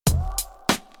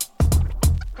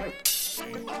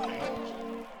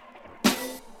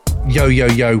Yo, yo,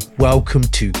 yo, welcome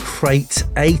to Crate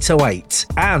 808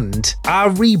 and our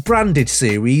rebranded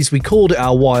series. We called it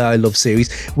our Why I Love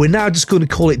series. We're now just going to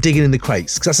call it Digging in the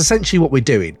Crates, because that's essentially what we're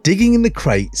doing. Digging in the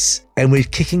Crates, and we're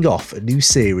kicking off a new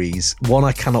series, one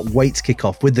I cannot wait to kick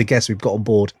off with the guests we've got on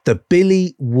board, the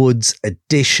Billy Woods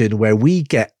edition, where we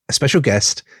get a special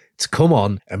guest to come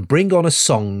on and bring on a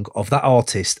song of that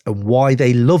artist and why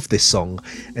they love this song.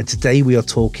 And today we are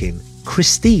talking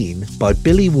Christine by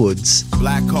Billy Woods.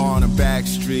 Black car on the back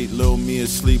street, little me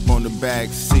asleep on the back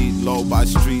seat, low by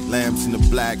street lamps and the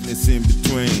blackness in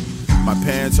between. My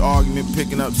parents' argument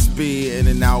picking up speed, in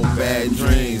and out bad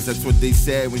dreams. That's what they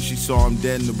said when she saw him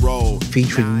dead in the road.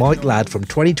 Featuring Mike Ladd from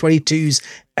 2022's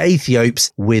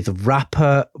Aethiopes with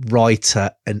rapper,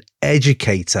 writer and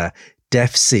educator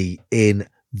Defcee in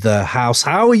the house.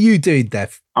 How are you doing,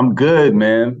 Def? I'm good,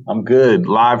 man. I'm good.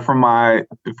 Live from my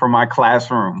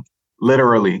classroom,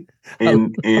 literally.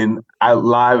 In I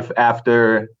live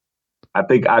after, I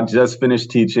think I just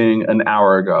finished teaching an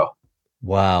hour ago.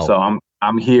 Wow. So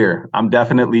I'm here. I'm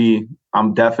definitely a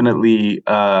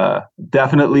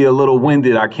little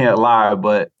winded, I can't lie,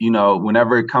 but you know,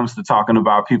 whenever it comes to talking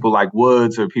about people like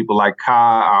Woods or people like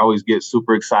Ka, I always get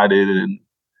super excited, and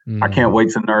I can't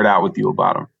wait to nerd out with you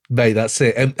about them. Mate, that's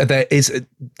it. And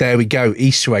there we go,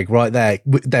 Easter egg right there.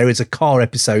 There is a car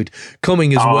episode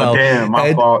coming as well. Damn,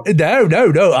 my fault. No,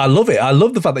 I love it. I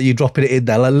love the fact that you're dropping it in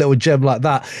there, like a little gem like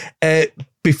that.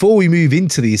 Before we move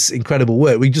into this incredible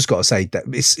work, we just got to say that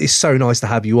it's so nice to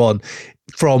have you on.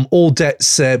 From All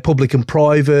Debts, Public and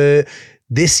Private,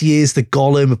 this year's The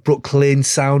Golem of Brooklyn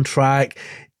soundtrack.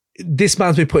 This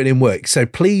man's been putting in work, so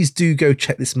please do go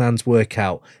check this man's work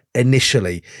out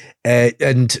initially.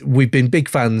 And we've been big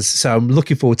fans, so I'm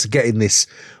looking forward to getting this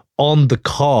on the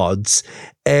cards.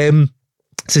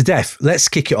 So Def, let's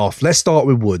kick it off. Let's start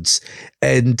with Woods.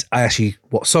 And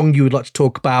what song you would like to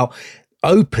talk about?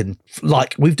 Open,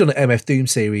 like we've done an MF Doom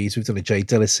series, we've done a Jay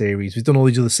Dilla series, we've done all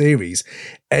these other series,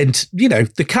 and you know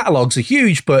the catalogs are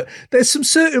huge, but there's some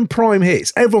certain prime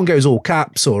hits. Everyone goes all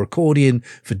caps or accordion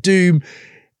for Doom.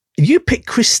 You picked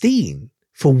Christine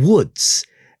for Woods,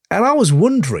 and I was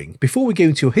wondering, before we go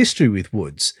into your history with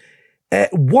Woods,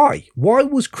 why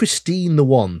was Christine the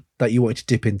one that you wanted to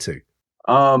dip into?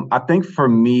 I think for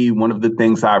me, one of the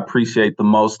things I appreciate the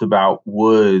most about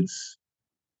Woods,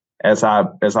 as I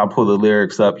pull the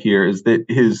lyrics up here, is that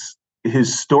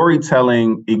his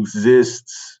storytelling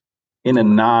exists in a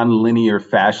non-linear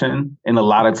fashion, and a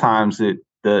lot of times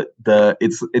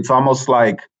it's almost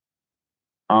like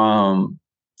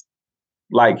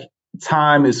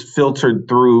time is filtered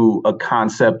through a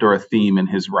concept or a theme in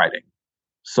his writing.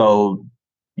 So,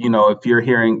 you know, if you're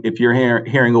hearing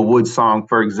a Woods song,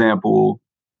 for example,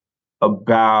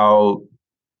 about,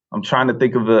 I'm trying to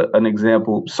think of an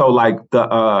example. So like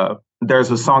there's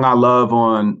a song I love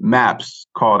on Maps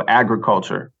called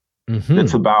Agriculture. Mm-hmm.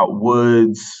 It's about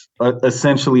Woods,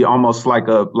 essentially almost like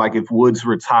if Woods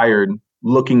retired,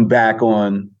 looking back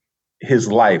on his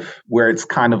life, where it's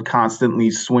kind of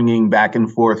constantly swinging back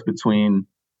and forth between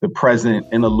the present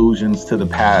and allusions to the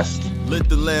past. Lit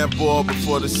the lamp boil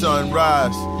before the sun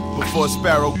rise, before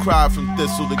sparrow cry from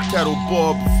thistle, the kettle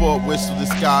boil before it whistle, the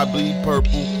sky bleed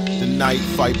purple, the night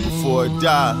fight before it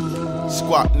die.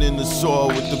 Squatting in the soil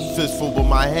with the fistful, but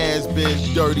my hands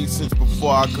been dirty since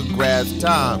before I could grasp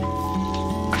time.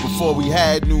 Before we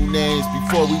had new names,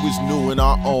 before we was new in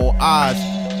our own eyes.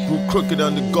 Grew crooked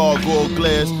under gargoyle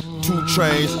glares. 2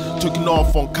 trains taking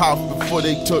off on cops before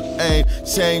they took aim.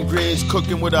 Same greens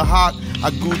cooking with a hawk,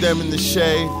 I grew them in the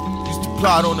shade. Used to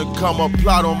plot on the come up,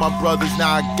 plot on my brothers.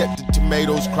 Now I get the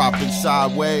tomatoes cropping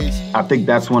sideways. I think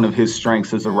that's one of his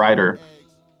strengths as a writer,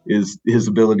 is his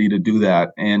ability to do that.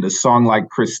 And a song like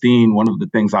Christine, one of the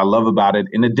things I love about it,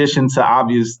 in addition to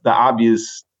the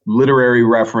obvious literary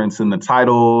reference in the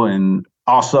title, and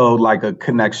also like a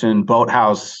connection,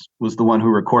 Boathouse was the one who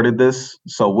recorded this.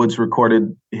 So Woods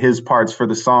recorded his parts for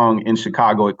the song in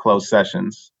Chicago at Closed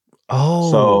Sessions.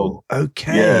 Oh, so,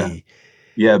 okay.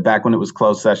 Yeah, back when it was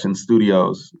Closed Session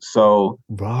Studios. So,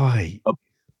 right.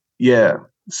 Yeah.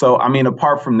 So, I mean,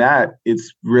 apart from that,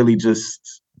 it's really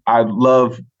just, I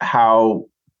love how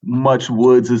much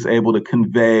Woods is able to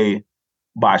convey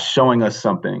by showing us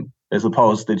something as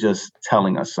opposed to just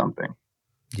telling us something.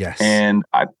 Yes. And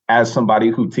as somebody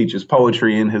who teaches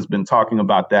poetry and has been talking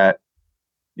about that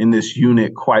in this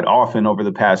unit quite often over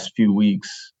the past few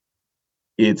weeks,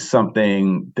 it's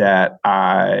something that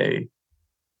I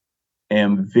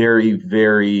am very,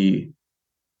 very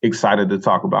excited to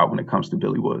talk about when it comes to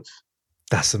Billy Woods.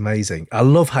 That's amazing. I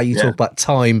love how you talk about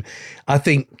time. I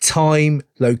think time,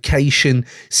 location,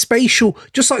 spatial,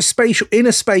 just like spatial,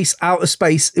 inner space, outer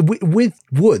space, with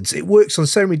Woods, it works on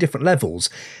so many different levels.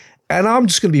 And I'm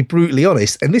just going to be brutally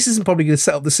honest, and this isn't probably going to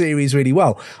set up the series really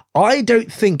well. I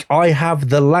don't think I have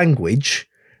the language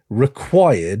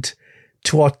required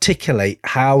to articulate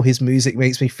how his music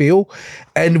makes me feel.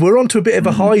 And we're onto a bit of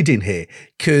a hide-in here,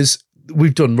 because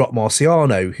we've done Rock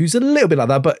Marciano, who's a little bit like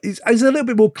that, but he's a little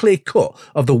bit more clear cut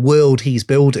of the world he's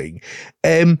building.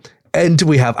 And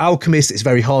we have Alchemist. It's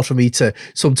very hard for me to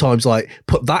sometimes like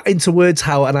put that into words,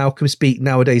 how an Alchemist beat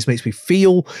nowadays makes me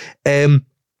feel.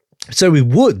 So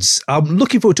with Woods, I'm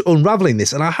looking forward to unraveling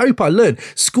this, and I hope I learn.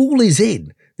 School is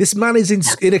in. This man is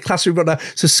in a classroom right now.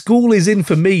 So school is in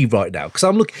for me right now, because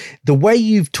I'm looking, the way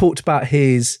you've talked about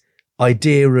his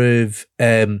idea of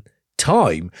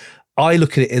time, I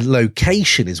look at it as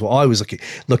location is what I was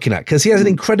looking at, because he has an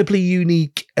incredibly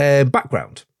unique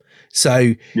background.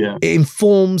 So it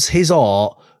informs his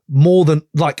art more than,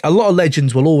 like, a lot of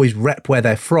legends will always rep where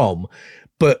they're from,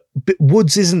 but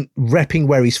Woods isn't repping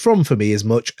where he's from for me as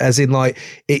much as in, like,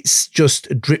 it's just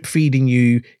drip feeding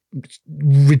you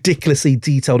ridiculously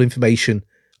detailed information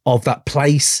of that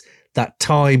place, that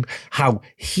time, how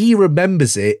he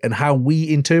remembers it and how we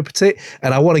interpret it.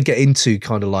 And I want to get into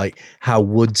kind of like how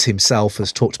Woods himself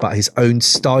has talked about his own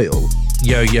style.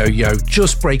 Yo,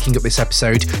 just breaking up this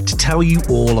episode to tell you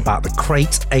all about the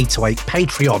Crate 808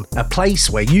 Patreon, a place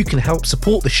where you can help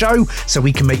support the show so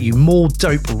we can make you more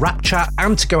dope rap chat,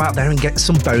 and to go out there and get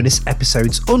some bonus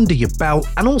episodes under your belt,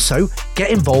 and also get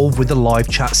involved with the live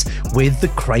chats with the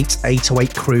Crate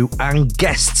 808 crew and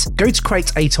guests. Go to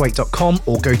crate808.com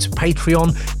or go to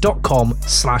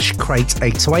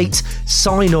patreon.com/crate808.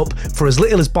 Sign up for as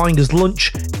little as buying us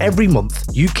lunch every month.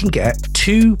 You can get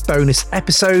 2 bonus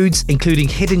episodes, including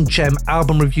hidden gem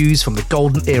album reviews from the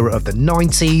golden era of the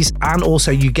 90s, and also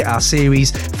you get our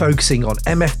series focusing on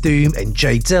MF Doom and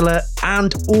Jay Dilla,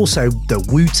 and also the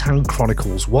Wu-Tang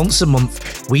Chronicles. Once a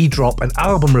month, we drop an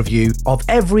album review of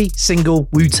every single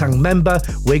Wu-Tang member.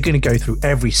 We're going to go through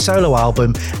every solo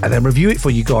album and then review it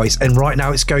for you guys. And right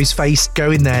now it's Ghostface.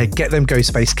 Go in there, get them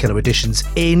Ghostface Killer editions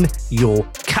in your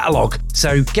catalogue.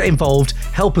 So get involved,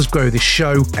 help us grow this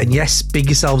show, and yes, big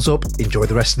yourselves up. Enjoy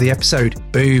the rest of the episode.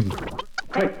 Boom.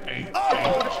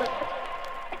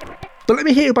 But let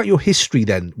me hear about your history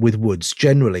then with Woods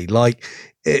generally. Like,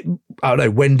 I don't know,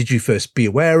 when did you first be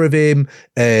aware of him?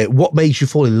 What made you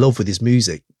fall in love with his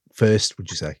music first,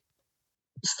 would you say?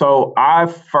 So I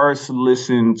first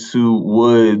listened to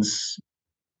Woods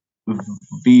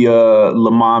via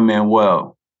Lamont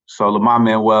Manuel. So Lamont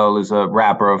Manuel is a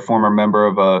rapper, a former member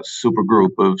of a super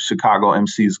group of Chicago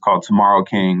MCs called Tomorrow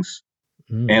Kings.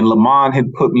 And Lamont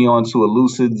had put me onto a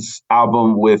Lucid's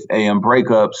album with AM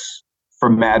Breakups for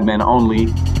Madmen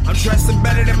Only. I'm dressing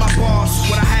better than my boss.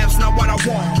 What I have's not what I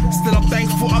want. Still I'm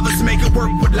thankful others make it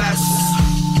work with less.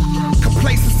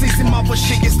 Complacency's in my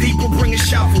shit gets deeper, bring a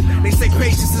shovel. They say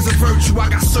patience is a virtue. I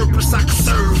got surplus I can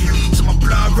serve you. So my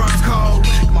blood runs cold,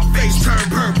 and my face turned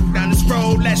purple. Down this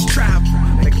road, let's travel.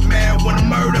 Make a man wanna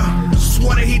murder.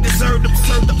 Swore that he deserved to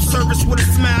serve up service with a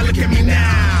smile. Look at me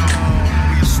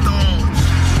now. We a stone.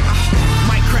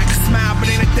 Crack a smile, but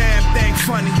ain't a damn thing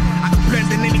funny. I can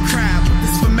blend in any crowd, but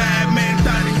this for Madman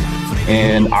Dunny.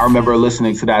 And I remember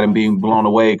listening to that and being blown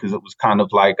away, because it was kind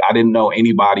of like, I didn't know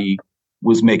anybody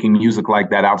was making music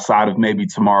like that outside of maybe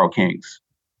Tomorrow Kings,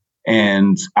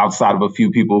 and outside of a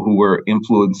few people who were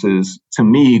influences to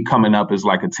me coming up as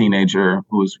like a teenager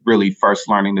who was really first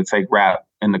learning to take rap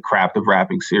and the craft of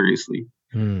rapping seriously.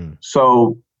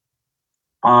 So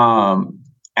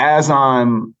as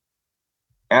I'm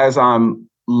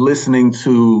listening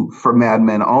to For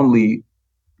Madmen Only,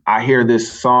 I hear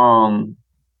this song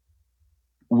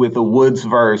with a Woods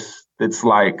verse that's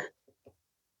like,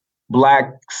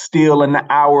 black steel in the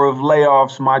hour of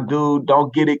layoffs, my dude,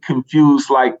 don't get it confused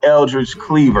like Eldridge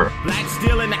Cleaver. Black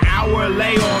steel in the hour of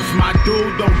layoffs, my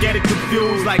dude, don't get it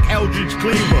confused like Eldridge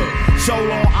Cleaver.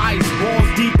 Soul on ice, balls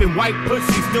deep in white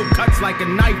pussy, still cuts like a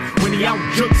knife when he out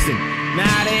juxing.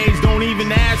 Nowadays, don't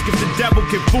even ask if the devil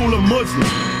can fool a Muslim.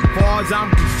 Far as I'm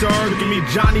concerned, give me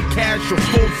Johnny Cash or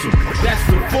Folsom. That's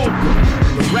the fulcrum.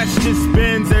 The rest just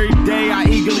spins every day. I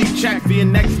eagerly check for your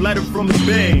next letter from the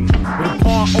Bing. With a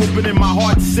pawn open and my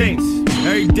heart sinks.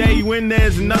 Every day you in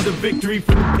there's another victory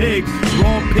for the pigs.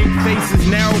 Raw pink faces,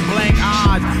 narrow blank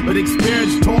eyes. But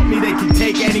experience taught me they can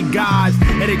take any guise.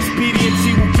 And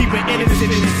expediency will keep an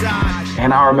innocent inside.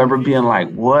 And I remember being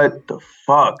like, what the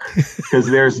fuck? Because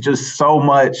there's just so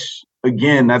much.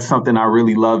 Again, that's something I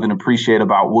really love and appreciate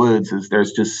about Woods, is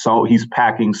he's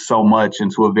packing so much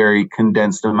into a very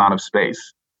condensed amount of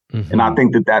space. And I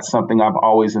think that that's something I've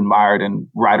always admired in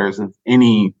writers of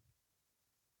any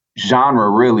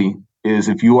genre, really, is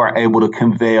if you are able to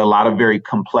convey a lot of very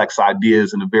complex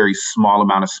ideas in a very small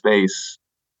amount of space,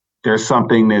 there's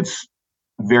something that's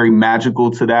very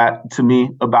magical to me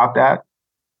about that.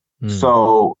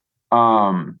 So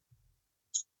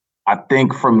I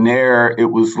think from there,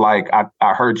 it was like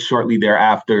I heard shortly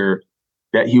thereafter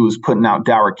that he was putting out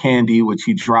Dour Candy, which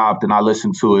he dropped, and I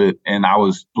listened to it and I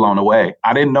was blown away.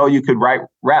 I didn't know you could write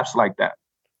raps like that.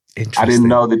 I didn't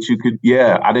know that you could,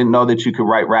 I didn't know that you could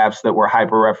write raps that were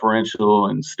hyper-referential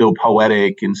and still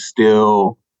poetic and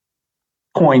still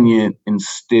poignant and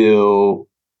still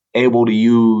able to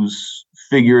use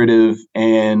figurative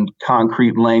and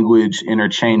concrete language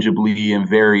interchangeably in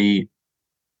very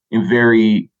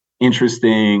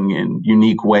interesting and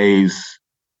unique ways.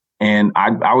 And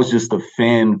I was just a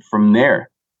fan from there.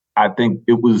 I think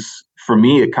it was, for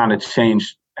me, it kind of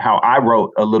changed how I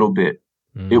wrote a little bit.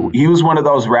 He was one of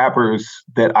those rappers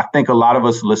that I think a lot of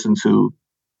us listen to,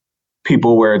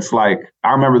 people where it's like,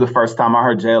 I remember the first time I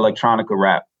heard Jay Electronica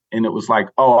rap, and it was like,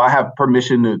 oh, I have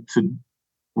permission to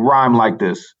rhyme like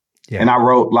this. Yeah. And I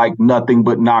wrote like nothing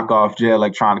but knockoff Jay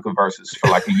Electronica verses for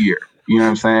like a year. You know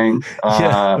what I'm saying?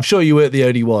 Yeah, I'm sure you weren't the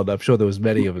only one. I'm sure there was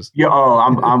many of us. Yeah,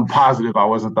 I'm positive I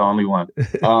wasn't the only one.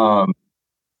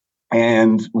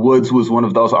 And Woods was one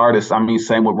of those artists. I mean,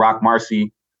 same with Rock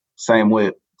Marcy, same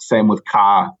with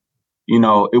Ka. You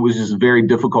know, it was just very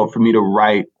difficult for me to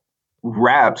write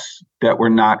raps that were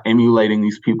not emulating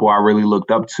these people I really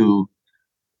looked up to,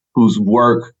 whose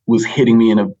work was hitting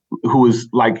me who was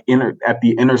like at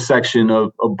the intersection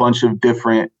of a bunch of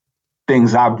different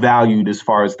things I valued as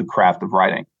far as the craft of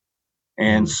writing.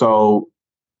 And so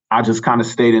I just kind of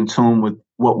stayed in tune with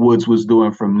what Woods was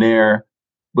doing from there.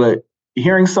 But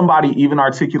hearing somebody even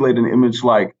articulate an image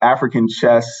like African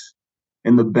chess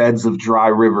in the beds of dry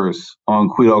rivers on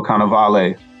Cuido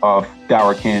Carnivale off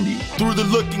Dour Candy. Through the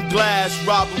looking glass,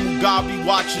 Robert Mugabe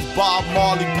watches Bob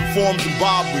Marley perform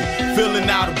Zimbabwe, filling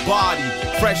out a body.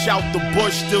 Fresh out the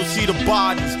bush, still see the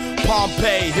bodies.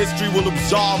 Pompeii, history will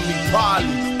absolve me,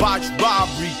 probably. Botched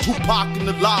robbery, Tupac in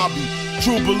the lobby.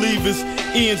 True believers,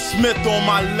 Ian Smith on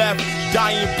my left.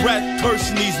 Dying breath,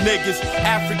 cursing these niggas.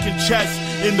 African chess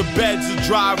in the beds of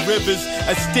dry rivers.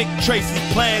 A stick traces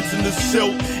plans in the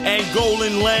silt.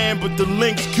 Angolan land, but the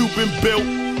links Cuban built.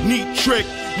 Neat trick,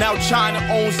 now China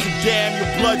owns the dam.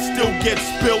 Your blood still gets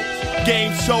spilt.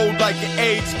 Game sold like an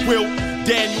AIDS quilt.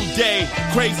 Daniel Day,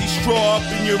 crazy straw up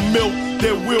in your milk.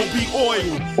 There will be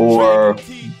oil. Or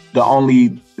the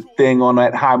only thing on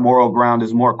that high moral ground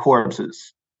is more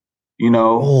corpses. You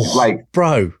know, like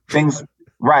bro things.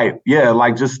 Right. Yeah.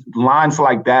 Like just lines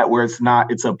like that where it's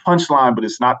a punchline, but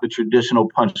it's not the traditional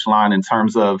punchline in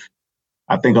terms of,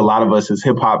 I think a lot of us as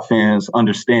hip hop fans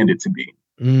understand it to be.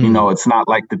 You know, it's not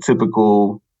like the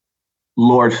typical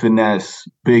Lord Finesse,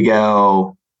 Big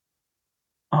L,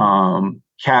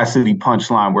 Cassidy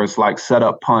punchline where it's like set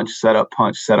up, punch, set up,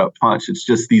 punch, set up, punch. It's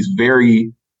just these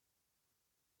very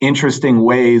interesting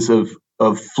ways of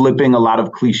flipping a lot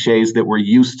of cliches that we're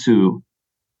used to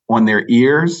on their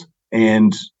ears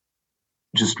and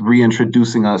just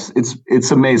reintroducing us. It's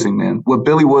amazing, man. What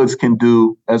Billy Woods can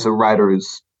do as a writer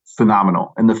is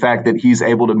phenomenal. And the fact that he's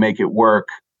able to make it work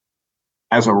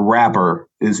as a rapper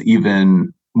is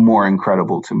even more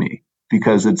incredible to me,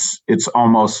 because it's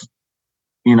almost,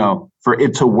 you know, for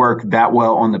it to work that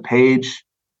well on the page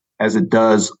as it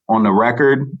does on the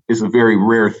record is a very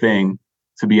rare thing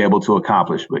to be able to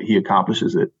accomplish, but he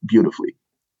accomplishes it beautifully.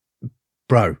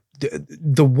 Bro,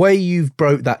 the way you've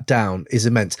broke that down is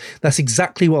immense. That's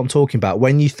exactly what I'm talking about.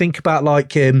 When you think about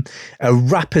like a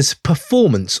rapper's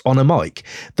performance on a mic,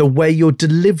 the way you're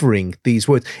delivering these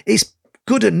words, it's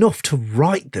good enough to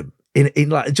write them in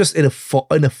like just in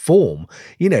a form,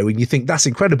 you know, and you think that's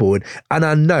incredible. And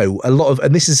I know a lot of,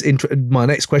 and this is my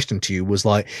next question to you was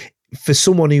like, for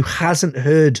someone who hasn't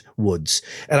heard Woods,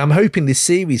 and I'm hoping this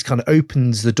series kind of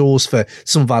opens the doors for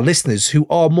some of our listeners who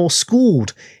are more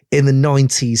schooled in the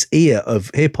 90s era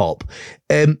of hip hop.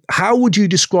 How would you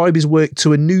describe his work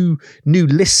to a new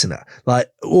listener? Like,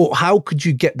 or how could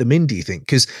you get them in, do you think?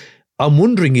 Because I'm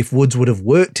wondering if Woods would have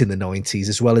worked in the 90s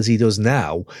as well as he does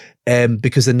now,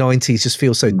 because the 90s just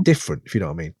feel so different, if you know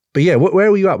what I mean. But yeah,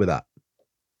 where were you at with that?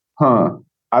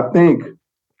 I think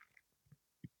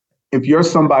if you're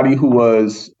somebody who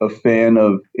was a fan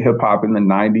of hip hop in the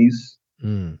 90s,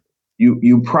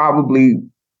 you probably,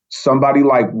 somebody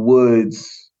like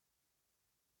Woods,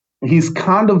 he's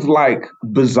kind of like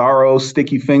Bizarro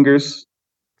Sticky Fingers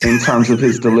in terms of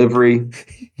his delivery.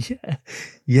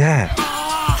 Yeah.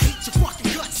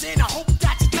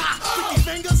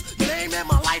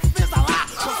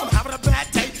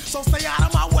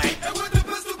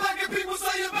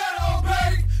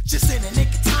 Just in the nick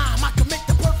of time, I commit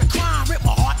the perfect crime. Rip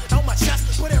my heart on my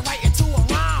chest, put it right into a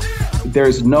rhyme.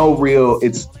 There's no real,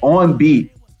 it's on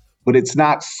beat, but it's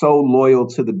not so loyal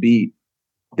to the beat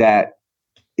that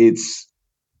it's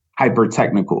hyper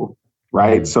technical,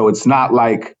 right? So it's not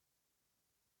like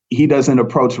he doesn't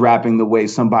approach rapping the way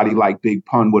somebody like Big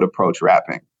Pun would approach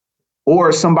rapping,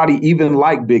 or somebody even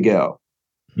like Big L.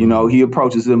 You know, he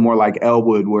approaches it more like L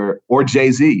would, or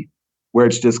Jay-Z, where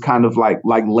it's just kind of like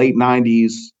late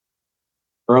 90s,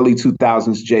 early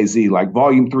 2000s Jay-Z, like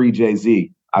Volume 3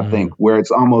 Jay-Z, I think, where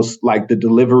it's almost like the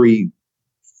delivery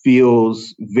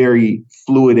feels very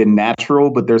fluid and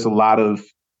natural, but there's a lot of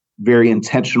very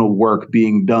intentional work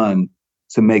being done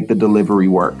to make the delivery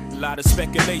work. A lot of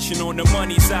speculation on the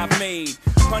monies I've made,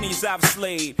 honeys I've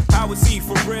slayed. How is he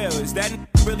for real? Is that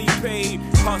really paid?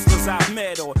 Hustlers I've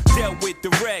met or dealt with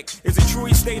direct. Is it true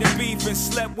he stayed in beef and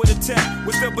slept with a tech?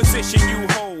 What's the position you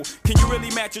hold? Can you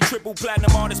really match a triple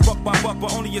platinum artist buck by buck,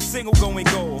 but only a single going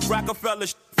gold? Rockefeller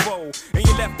foe, and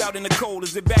you left out in the cold.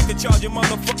 Is it back to charge your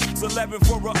motherfuckers 11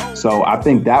 for a O? So I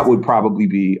think that would probably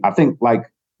be, I think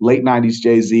like late 90s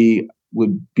Jay-Z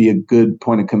would be a good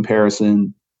point of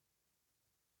comparison.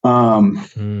 Like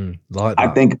that. I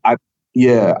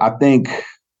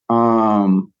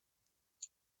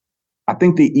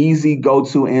think the easy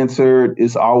go-to answer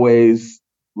is always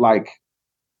like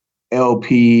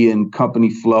LP and Company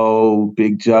Flow,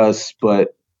 Big Just,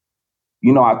 but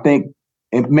you know, I think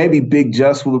and maybe Big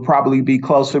Just would probably be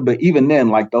closer, but even then,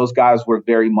 like those guys were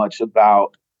very much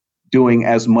about doing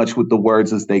as much with the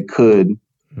words as they could.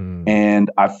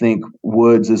 And I think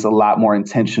Woods is a lot more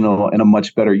intentional and a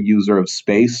much better user of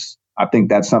space. I think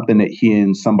that's something that he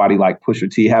and somebody like Pusha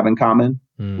T have in common,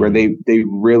 where they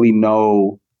really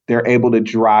know they're able to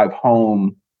drive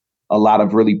home a lot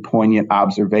of really poignant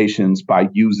observations by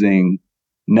using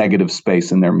negative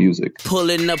space in their music.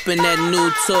 Pulling up in that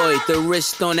new toy, the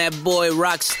wrist on that boy,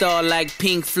 rock star like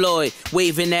Pink Floyd,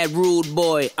 waving that rude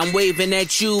boy, I'm waving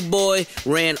at you boy,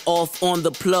 ran off on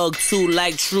the plug too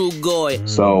like True Goy.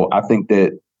 So I think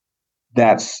that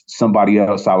that's somebody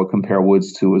else I would compare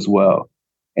Woods to as well.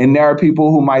 And there are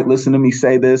people who might listen to me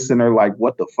say this and are like,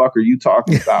 what the fuck are you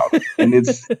talking about?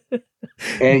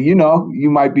 And you know, you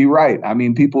might be right. I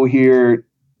mean, people hear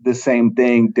the same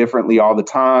thing differently all the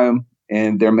time.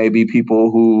 And there may be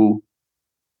people who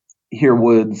hear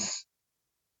Woods'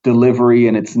 delivery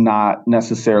and it's not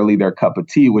necessarily their cup of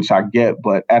tea, which I get.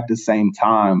 But at the same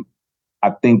time,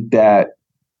 I think that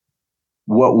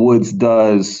what Woods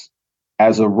does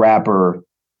as a rapper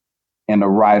and a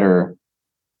writer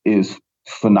is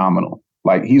phenomenal.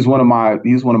 Like he's one of my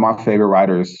favorite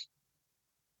writers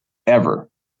ever,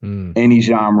 any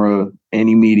genre,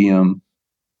 any medium.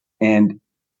 And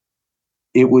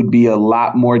it would be a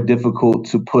lot more difficult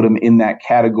to put him in that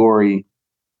category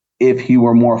if he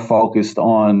were more focused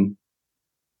on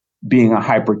being a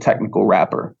hyper technical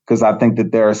rapper. Because I think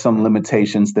that there are some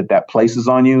limitations that places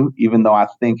on you, even though I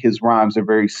think his rhymes are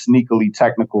very sneakily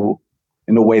technical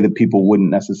in a way that people wouldn't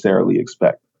necessarily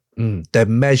expect. They're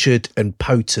measured and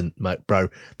potent, mate, bro.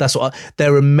 That's what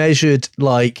they're measured.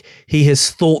 Like he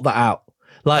has thought that out.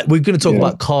 Like we're going to talk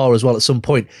about Carr as well at some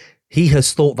point. He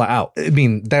has thought that out. I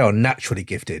mean, they are naturally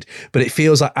gifted, but it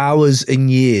feels like hours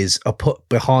and years are put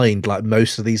behind like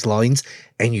most of these lines,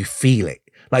 and you feel it.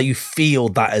 Like you feel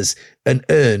that as an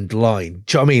earned line.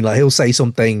 Do you know what I mean? Like he'll say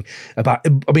something about,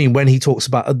 I mean, when he talks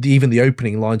about even the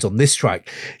opening lines on this track,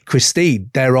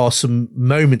 Christine, there are some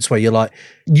moments where you're like,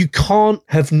 you can't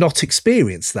have not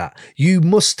experienced that. You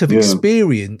must have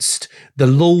experienced the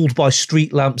lulled by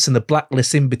street lamps and the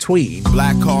blacklist in between.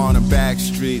 Black car on the back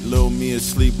street, little me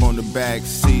asleep on the back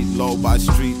seat, lulled by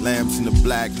street lamps and the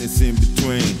blackness in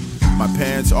between. My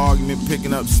parents' argument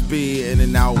picking up speed, in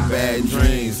and out bad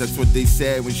dreams. That's what they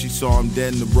said when she saw him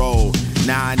dead in the road.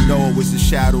 Now I know it was the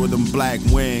shadow of them black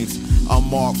wings.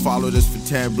 Unmarked followed us for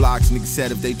 10 blocks. Nigga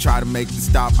said if they try to make the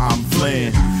stop, I'm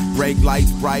fleeing. Brake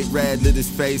lights bright red lit his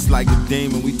face like a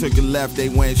demon. We took a left, they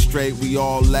went straight. We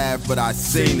all laughed, but I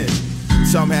seen it.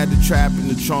 Some had the trap in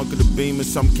the trunk of the Beamer.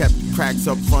 Some kept the cracks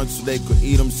up front so they could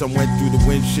eat them. Some went through the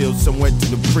windshield, some went to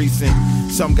the precinct.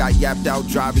 Some got yapped out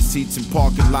driver's seats and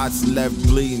parking lots and left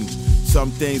bleeding.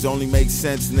 Some things only make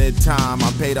sense in their time.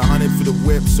 I paid $100 for the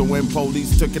whip, so when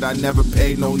police took it, I never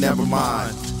paid, no, never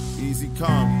mind. Easy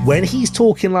come. When he's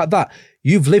talking like that,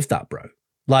 you've lived that, bro.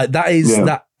 Like that is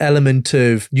that element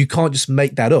of, you can't just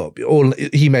make that up. Or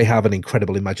he may have an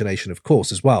incredible imagination, of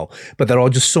course, as well. But there are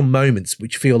just some moments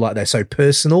which feel like they're so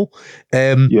personal.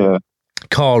 Yeah.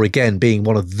 Carr, again, being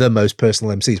one of the most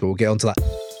personal MCs, but we'll get onto that.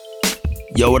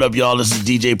 Yo, what up, y'all? This is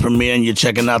DJ Premier, and you're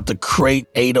checking out the Crate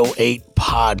 808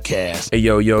 podcast. Hey,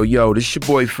 yo, this your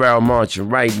boy Farrell March, and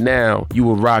right now, you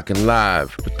are rocking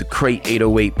live with the Crate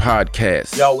 808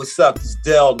 podcast. Yo, what's up? It's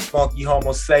Dell, the funky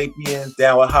homo sapien,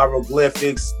 down with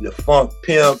hieroglyphics, the funk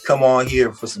pimp. Come on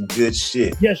here for some good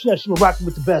shit. Yes, you're rocking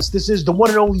with the best. This is the one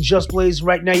and only Just Blaze.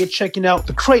 Right now, you're checking out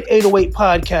the Crate 808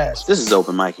 podcast. This is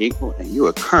Open Mike Equal, and you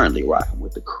are currently rocking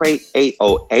with the Crate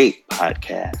 808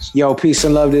 podcast. Yo, peace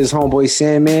and love to this homeboy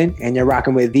Sandman, and you're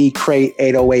rocking with the Crate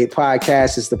 808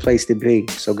 podcast. It's the place to be.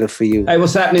 So good for you. Hey,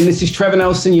 what's happening? This is Trevor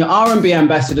Nelson, your R&B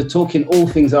ambassador, talking all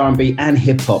things R&B and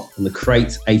hip-hop on the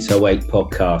Crate 808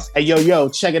 podcast. Hey, yo,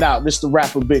 check it out. This is the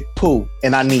rapper Big Pooh,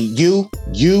 and I need you,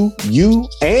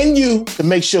 and you to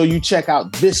make sure you check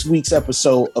out this week's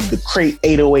episode of the Crate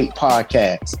 808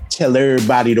 podcast. Tell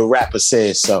everybody the rapper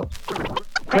says so.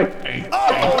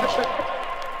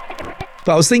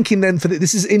 But I was thinking then,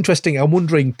 this is interesting. I'm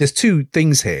wondering, there's two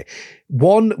things here.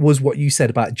 One was what you said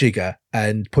about Jigga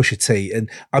and Pusha T, and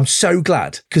I'm so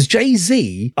glad because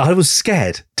Jay-Z, I was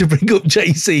scared to bring up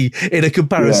Jay-Z in a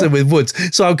comparison with Woods.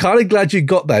 So I'm kind of glad you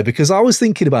got there because I was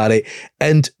thinking about it,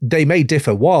 and they may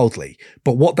differ wildly,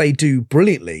 but what they do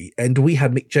brilliantly, and we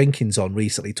had Mick Jenkins on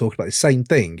recently talking about the same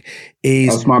thing, is...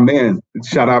 That's my man.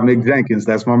 Shout out Mick Jenkins.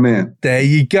 That's my man. There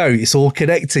you go. It's all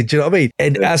connected. Do you know what I mean?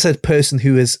 And as a person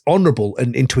who is honourable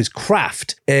and into his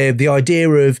craft, the idea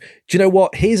of, do you know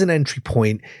what? Here's an entry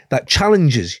point that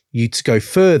challenges you to go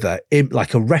further in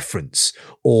like a reference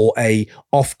or a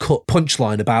off-cut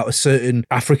punchline about a certain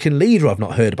African leader I've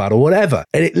not heard about or whatever.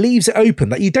 And it leaves it open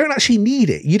that you don't actually need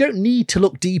it. You don't need to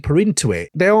look deeper into it.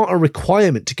 They aren't a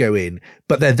requirement to go in,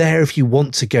 but they're there if you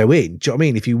want to go in. Do you know what I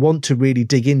mean? If you want to really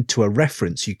dig into a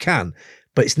reference, you can.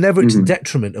 But it's never to the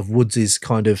detriment of Woods'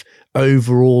 kind of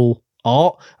overall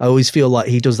art. I always feel like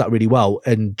he does that really well,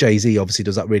 and Jay-Z obviously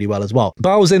does that really well as well.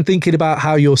 But I was then thinking about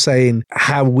how you're saying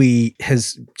how he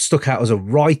has stuck out as a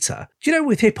writer. Do you know,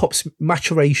 with hip-hop's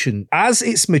maturation, as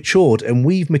it's matured and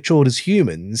we've matured as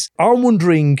humans, I'm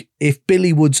wondering if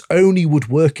Billy Woods only would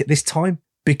work at this time,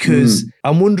 because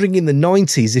I'm wondering in the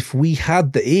 90s if we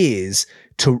had the ears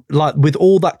to, like, with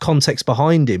all that context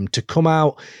behind him, to come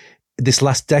out this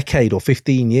last decade or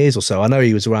 15 years or so. I know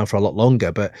he was around for a lot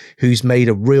longer, but who's made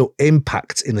a real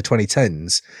impact in the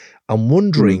 2010s. I'm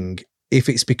wondering if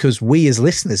it's because we as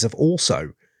listeners have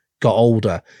also got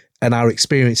older and our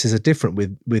experiences are different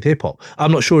with hip hop.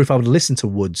 I'm not sure if I would listen to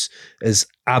Woods as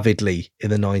avidly in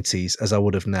the 90s as I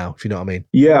would have now, if you know what I mean.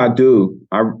 Yeah, I do.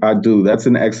 I do. That's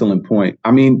an excellent point.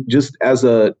 I mean,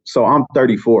 so I'm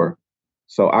 34.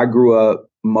 So I grew up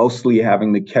mostly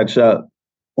having to catch up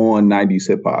on 90s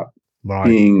hip hop. Right.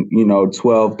 Being,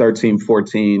 12, 13,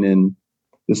 14. And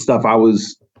the stuff I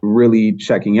was really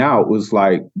checking out was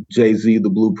like Jay-Z, The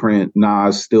Blueprint,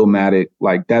 Nas, Stillmatic.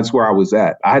 Like, that's where I was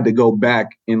at. I had to go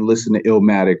back and listen to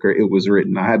Illmatic or It Was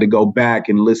Written. I had to go back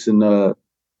and listen to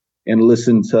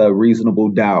Reasonable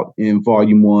Doubt in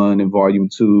Volume 1 and Volume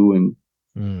 2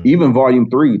 and even Volume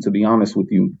 3, to be honest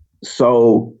with you.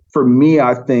 So for me,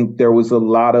 I think there was a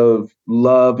lot of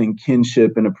love and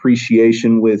kinship and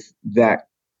appreciation with that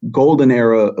golden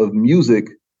era of music,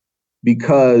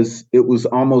 because it was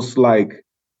almost like,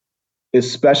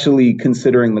 especially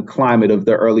considering the climate of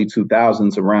the early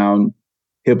 2000s around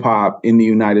hip hop in the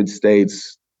United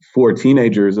States for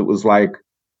teenagers, it was like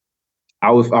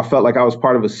I felt like I was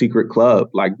part of a secret club.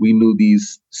 Like, we knew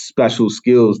these special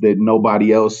skills that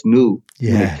nobody else knew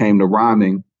when it came to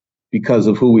rhyming because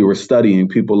of who we were studying.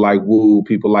 People like Wu,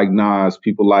 people like Nas,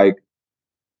 people like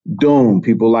Doom,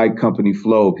 people like Company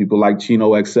Flow, people like Chino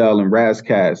XL and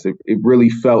Razcast. It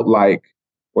really felt like,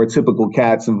 or Typical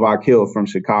Cats and Vak Hill from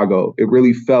Chicago. It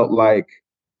really felt like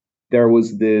there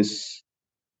was this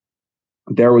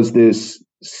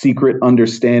secret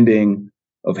understanding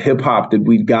of hip hop that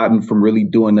we'd gotten from really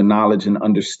doing the knowledge and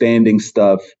understanding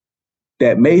stuff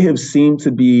that may have seemed to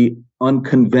be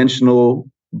unconventional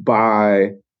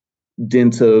by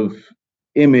dint of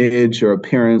image or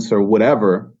appearance or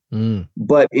whatever.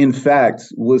 But in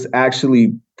fact was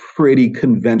actually pretty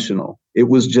conventional. It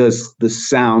was just the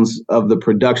sounds of the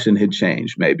production had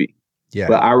changed maybe. Yeah.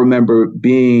 But I remember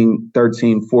being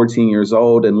 13, 14 years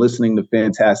old and listening to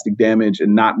Fantastic Damage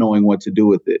and not knowing what to do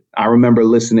with it. I remember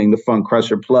listening to Funk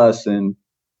Crusher Plus and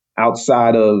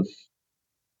outside of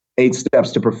 8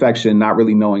 Steps to Perfection, not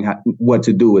really knowing what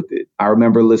to do with it. I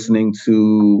remember listening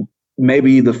to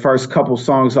maybe the first couple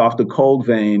songs off the Cold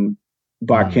Vein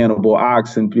by Cannibal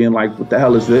Ox and being like, what the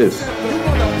hell is this? You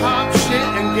wanna pop shit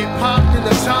and get popped in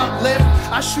the top lip?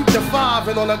 I I shoot the 5,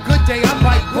 and on a good day I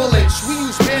bite bullets. We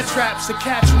use bear traps to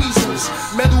catch weasels,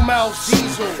 metal mouth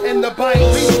diesel, and the bite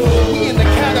lethal. We in the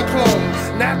catacomb,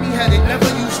 nappy-headed, never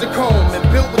used a comb,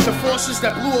 and built with the forces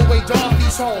that blew away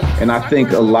Dorothy's home. And I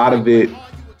think a lot of it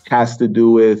has to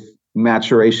do with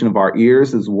maturation of our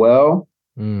ears as well.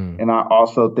 And I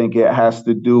also think it has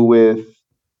to do with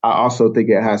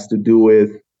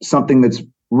something that's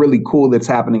really cool that's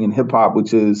happening in hip hop,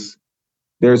 which is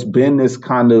there's been this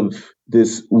kind of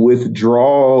this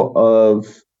withdrawal of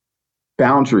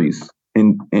boundaries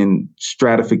and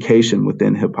stratification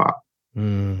within hip hop.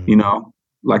 You know,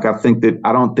 like I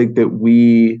don't think that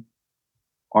we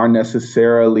are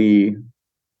necessarily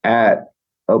at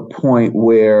a point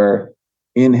where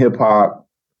in hip hop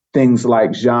things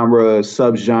like genre,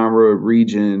 subgenre,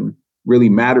 region really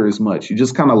matter as much. You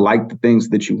just kind of like the things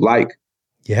that you like.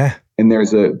 Yeah. And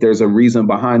there's a reason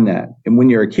behind that. And when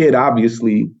you're a kid,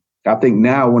 obviously, I think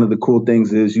now one of the cool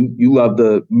things is you love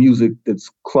the music that's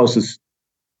closest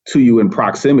to you in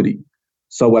proximity.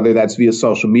 So whether that's via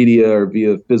social media or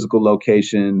via physical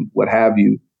location, what have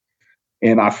you.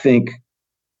 And I think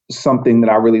something that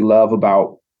I really love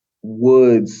about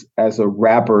Woods as a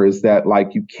rapper is that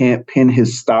like you can't pin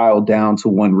his style down to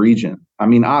one region. I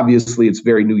mean, obviously it's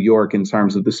very New York in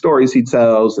terms of the stories he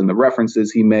tells and the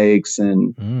references he makes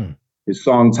and his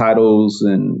song titles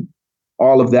and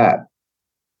all of that.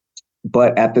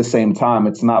 But at the same time,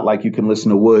 it's not like you can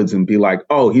listen to Woods and be like,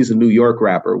 oh, he's a New York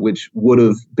rapper, which would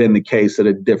have been the case at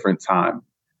a different time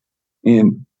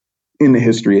in the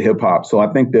history of hip hop. So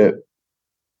I think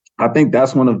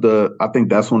that's one of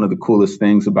the coolest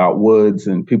things about Woods,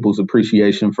 and people's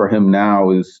appreciation for him now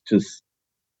is just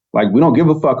like, we don't give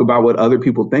a fuck about what other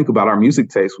people think about our music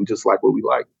taste. We just like what we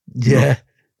like. Yeah.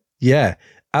 Yeah,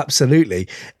 absolutely.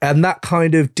 And that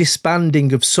kind of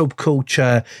disbanding of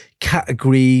subculture,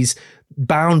 categories,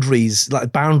 boundaries,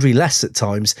 like boundary-less at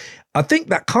times, I think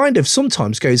that kind of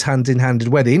sometimes goes hand in hand with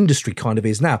where the industry kind of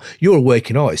is now. You're a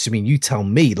working artist. I mean, you tell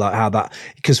me like how that,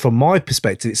 because from my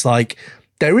perspective, it's like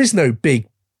there is no big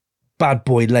bad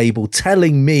boy label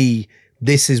telling me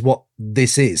this is what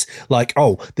this is. Like,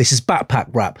 oh, this is backpack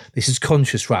rap, this is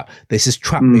conscious rap, this is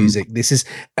trap music, this is,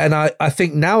 and I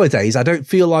think nowadays I don't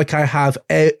feel like I have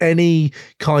any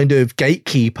kind of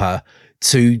gatekeeper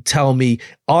to tell me.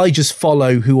 I just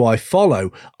follow who I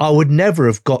follow. I would never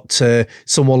have got to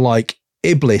someone like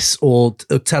Iblis or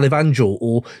Televangel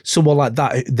or someone like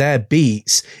that, their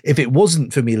beats, if it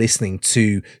wasn't for me listening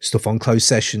to stuff on Closed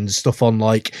Sessions, stuff on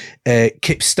like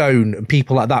Kip Stone and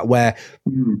people like that, where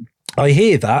I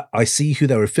hear that, I see who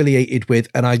they're affiliated with,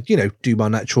 and I, do my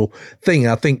natural thing.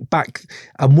 And I think back,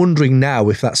 I'm wondering now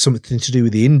if that's something to do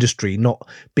with the industry not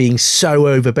being so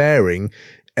overbearing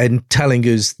and telling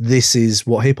us this is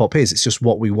what hip hop is. It's just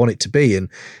what we want it to be. And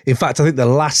in fact, I think the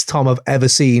last time I've ever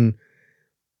seen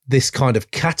this kind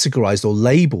of categorized or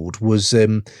labeled was,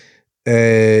 I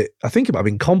think it might have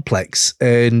been Complex,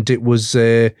 and it was,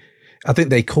 I think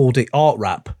they called it art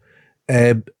rap.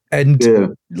 If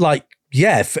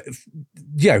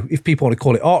people want to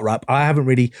call it art rap, I haven't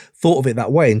really thought of it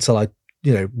that way until I,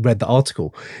 read the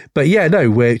article. But yeah,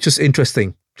 no, it's just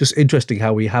interesting. Just interesting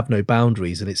how we have no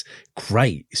boundaries, and it's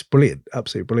great. It's brilliant.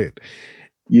 Absolutely brilliant.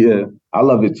 Yeah, I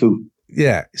love it too.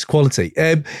 Yeah, it's quality.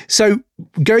 So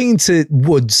going into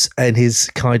Woods and his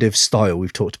kind of style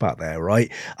we've talked about there,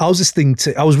 right? I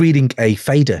was reading a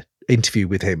Fader interview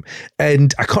with him,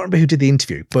 and I can't remember who did the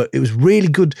interview, but it was really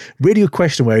good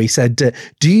question where he said,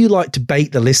 do you like to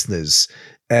bait the listeners,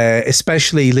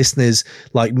 especially listeners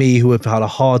like me who have had a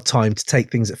hard time to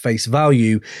take things at face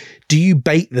value? Do you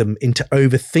bait them into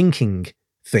overthinking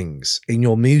things in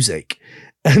your music?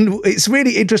 And it's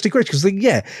really interesting question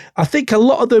because, I think a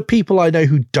lot of the people I know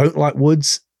who don't like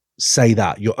Woods say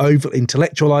that you're over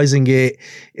intellectualizing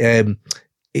it.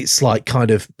 It's like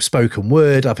kind of spoken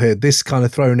word. I've heard this kind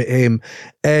of thrown at him.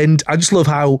 And I just love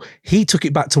how he took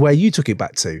it back to where you took it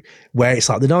back to, where it's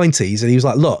like the 90s. And he was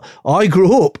like, look, I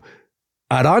grew up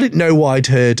and I didn't know what I'd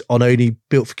heard on Only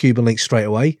Built for Cuban Links straight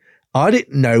away. I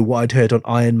didn't know what I'd heard on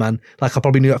Iron Man. Like I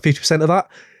probably knew like 50% of that.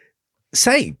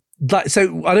 Same. Like,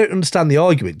 so I don't understand the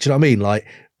argument. Do you know what I mean? Like,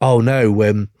 oh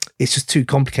no, it's just too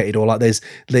complicated, or like he's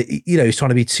trying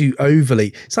to be too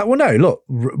overly. It's like, well, no, look,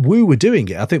 Wu were doing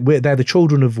it. I think they're the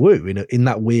children of Wu in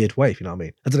that weird way, if you know what I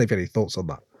mean. I don't know if you have any thoughts on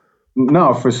that.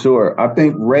 No, for sure. I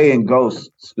think Ray and Ghost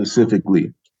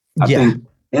specifically. I think,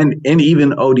 and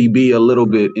even ODB a little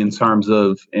bit in terms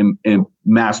of, and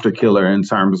Master Killer in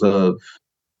terms of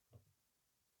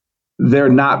there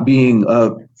not being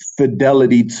a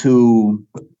fidelity to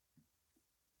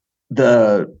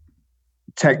the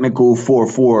technical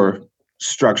 4/4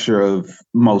 structure of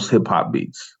most hip hop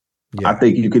beats. Yeah. I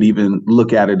think you could even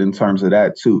look at it in terms of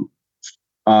that too.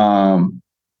 And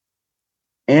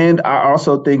I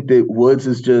also think that Woods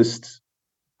is just,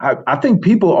 I think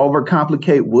people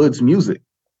overcomplicate Woods' music.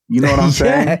 You know what I'm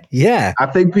saying? Yeah. I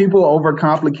think people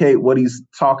overcomplicate what he's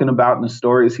talking about in the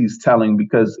stories he's telling,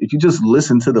 because if you just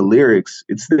listen to the lyrics,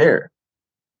 it's there.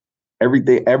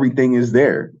 Everything is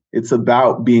there. It's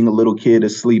about being a little kid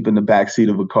asleep in the backseat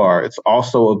of a car. It's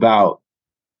also about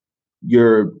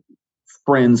your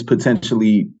friends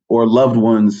potentially or loved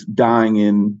ones dying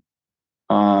in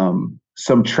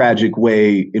some tragic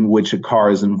way in which a car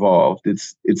is involved.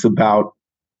 It's about,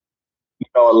 you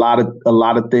know, a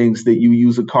lot of things that you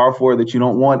use a car for that you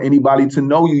don't want anybody to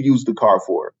know you use the car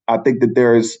for. I think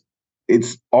that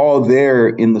it's all there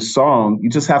in the song. You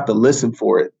just have to listen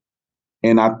for it.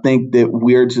 And I think that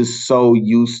we're just so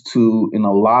used to, in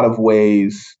a lot of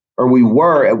ways, or we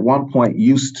were at one point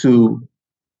used to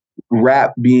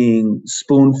rap being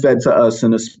spoon-fed to us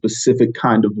in a specific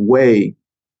kind of way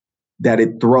that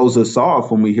it throws us off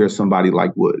when we hear somebody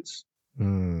like Woods.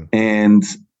 And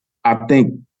I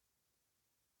think,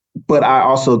 but I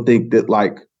also think that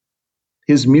like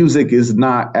his music is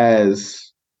not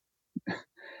as,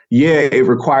 it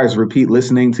requires repeat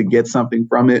listening to get something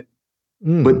from it.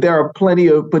 But there are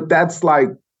but that's like,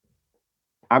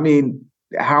 I mean,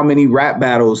 how many rap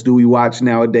battles do we watch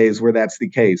nowadays where that's the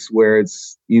case, where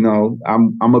it's, you know,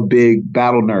 I'm a big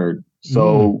battle nerd.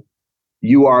 So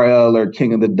URL or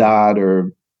King of the Dot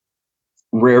or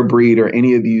Rare Breed or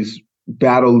any of these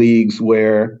battle leagues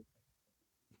where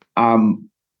I'm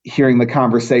hearing the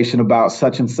conversation about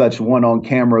such and such won on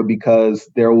camera because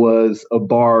there was a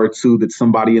bar or two that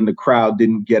somebody in the crowd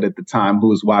didn't get at the time who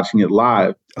was watching it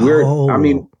live.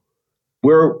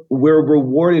 We're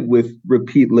rewarded with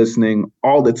repeat listening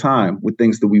all the time with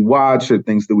things that we watch or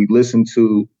things that we listen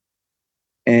to.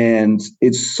 And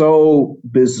it's so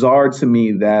bizarre to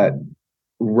me that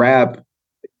rap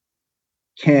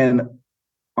can,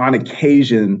 on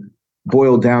occasion,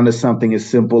 boil down to something as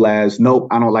simple as, nope,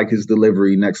 I don't like his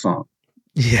delivery, next song.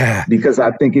 Yeah. Because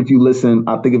I think if you listen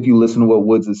to what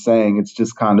Woods is saying, it's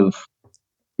just kind of,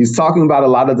 he's talking about a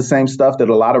lot of the same stuff that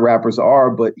a lot of rappers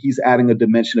are, but he's adding a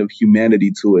dimension of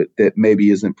humanity to it that maybe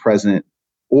isn't present,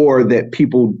 or that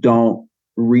people don't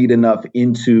read enough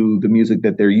into the music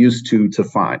that they're used to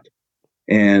find.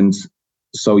 And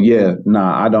so,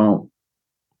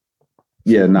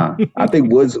 I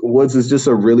think Woods is just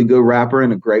a really good rapper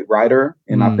and a great writer.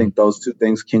 And I think those two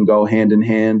things can go hand in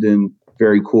hand in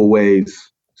very cool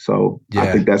ways. So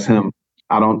I think that's him.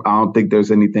 I don't think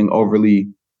there's anything overly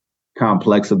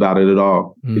complex about it at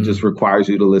all. It just requires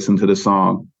you to listen to the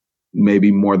song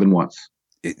maybe more than once.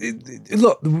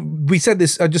 Look, we said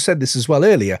this, I just said this as well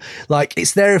earlier, like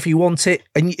it's there if you want it,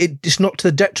 and it's not to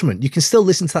the detriment. You can still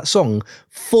listen to that song,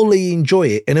 fully enjoy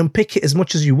it, and unpick it as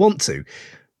much as you want to.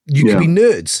 You can be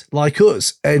nerds like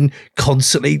us and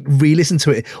constantly re-listen to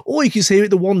it, or you can just hear it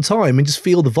the one time and just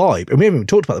feel the vibe. And we haven't even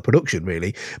talked about the production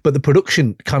really, but the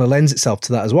production kind of lends itself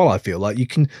to that as well. I feel like you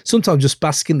can sometimes just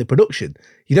bask in the production.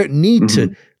 You don't need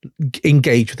to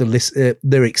engage with the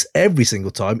lyrics every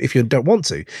single time if you don't want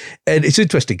to. And it's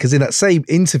interesting because in that same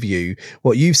interview,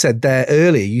 what you said there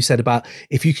earlier, you said about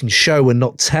if you can show and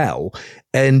not tell,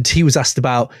 and he was asked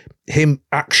about him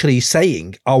actually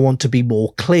saying, I want to be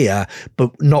more clear,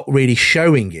 but not really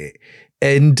showing it.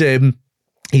 And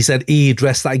he said he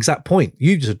addressed that exact point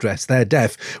you just addressed there,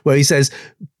 Def, where he says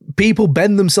people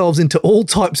bend themselves into all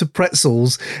types of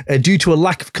pretzels due to a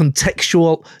lack of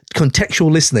contextual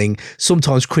listening,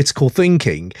 sometimes critical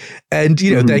thinking. And,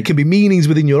 you know, there can be meanings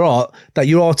within your art that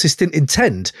your artist didn't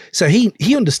intend. So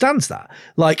he understands that.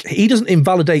 Like, he doesn't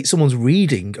invalidate someone's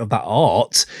reading of that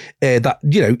art, that,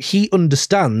 you know, he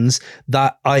understands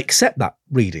that I accept that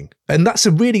reading. And that's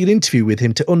a really good interview with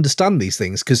him to understand these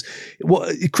things, because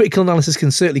what critical analysis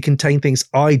can certainly contain things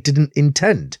I didn't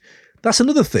intend. That's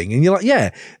another thing. And you're like, yeah.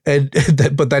 And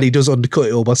but then he does undercut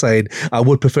it all by saying, I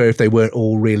would prefer if they weren't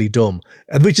all really dumb.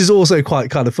 And which is also quite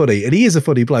kind of funny. And he is a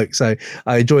funny bloke, so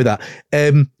I enjoy that.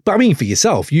 But I mean, for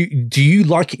yourself, do you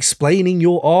like explaining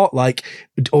your art? Like,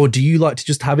 or do you like to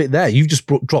just have it there? You've just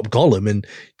dropped Gollum, and,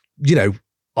 you know,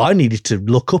 I needed to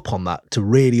look up on that to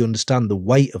really understand the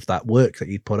weight of that work that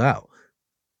you'd put out.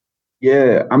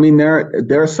 Yeah. I mean, there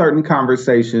are certain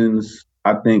conversations,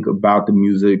 I think, about the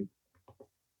music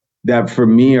that for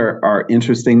me are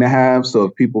interesting to have. So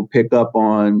if people pick up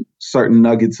on certain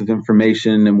nuggets of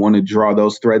information and want to draw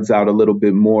those threads out a little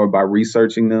bit more by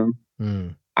researching them,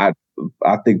 I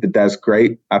think that that's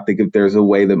great. I think if there's a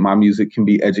way that my music can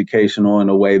be educational in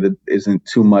a way that isn't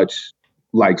too much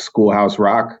like Schoolhouse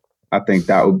Rock, I think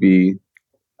that would be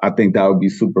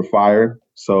super fire.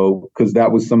 So, because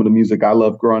that was some of the music I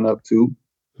loved growing up too.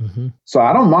 Mm-hmm. So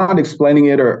I don't mind explaining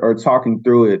it or talking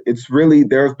through it. It's really,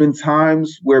 there have been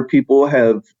times where people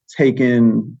have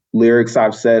taken lyrics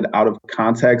I've said out of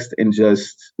context and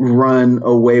just run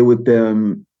away with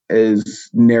them as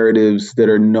narratives that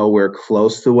are nowhere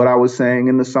close to what I was saying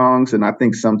in the songs. And I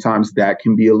think sometimes that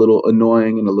can be a little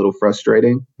annoying and a little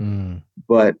frustrating.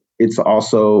 But it's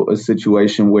also a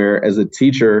situation where, as a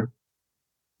teacher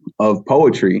of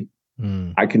poetry,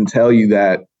 I can tell you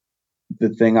that the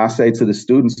thing I say to the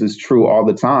students is true all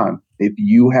the time. If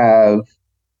you have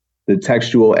the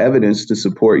textual evidence to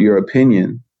support your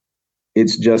opinion,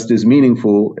 it's just as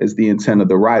meaningful as the intent of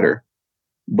the writer.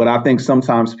 But I think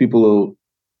sometimes people will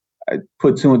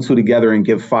put 2 and 2 together and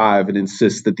give 5 and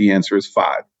insist that the answer is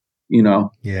 5. You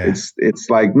know, it's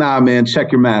like, nah, man,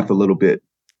 check your math a little bit.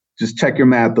 Just check your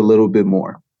math a little bit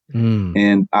more.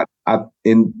 And I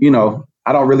you know,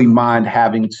 I don't really mind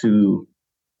having to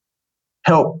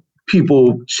help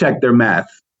people check their math.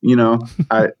 You know,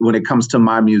 when it comes to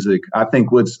my music, I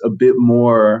think what would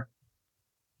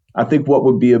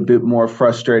be a bit more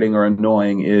frustrating or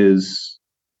annoying is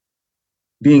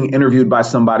being interviewed by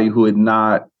somebody who had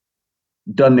not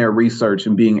done their research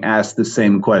and being asked the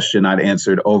same question I'd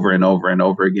answered over and over and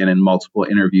over again in multiple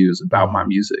interviews about my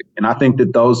music. And I think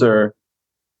that those are,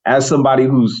 as somebody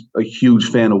who's a huge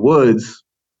fan of Woods,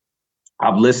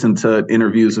 I've listened to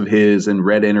interviews of his and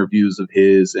read interviews of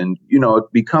his, and, you know, it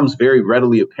becomes very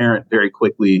readily apparent very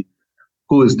quickly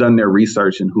who has done their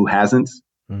research and who hasn't,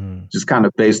 just kind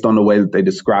of based on the way that they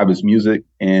describe his music.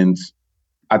 And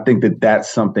I think that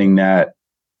that's something that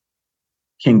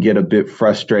can get a bit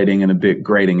frustrating and a bit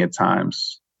grating at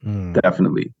times,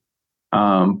 definitely.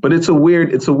 But it's a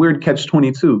weird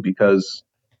catch-22, because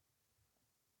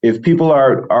if people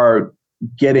are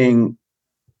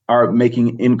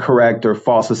making incorrect or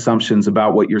false assumptions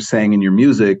about what you're saying in your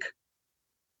music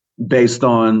based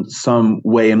on some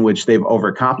way in which they've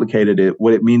overcomplicated it,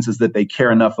 what it means is that they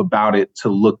care enough about it to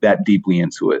look that deeply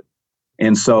into it.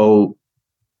 And so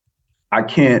I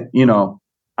can't, you know,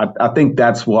 I think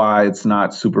that's why it's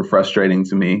not super frustrating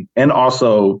to me. And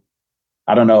also,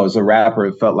 I don't know, as a rapper,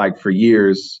 it felt like for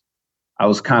years, I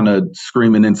was kind of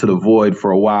screaming into the void for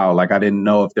a while. Like, I didn't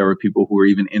know if there were people who were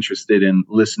even interested in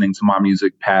listening to my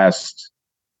music past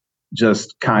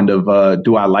just kind of,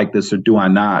 do I like this or do I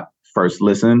not first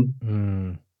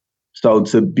listen? So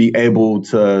to be able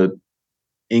to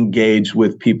engage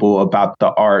with people about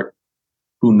the art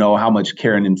who know how much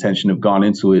care and intention have gone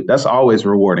into it, that's always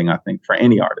rewarding, I think, for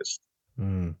any artist.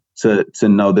 To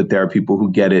know that there are people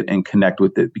who get it and connect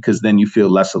with it, because then you feel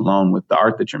less alone with the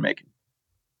art that you're making.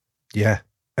 Yeah.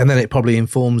 And then it probably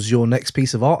informs your next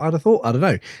piece of art, I'd have thought. I don't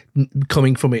know.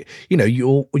 Coming from it, you know,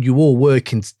 you all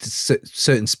work in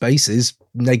certain spaces,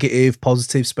 negative,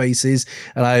 positive spaces.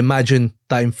 And I imagine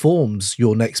that informs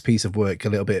your next piece of work a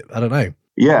little bit. I don't know.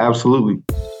 Yeah, absolutely.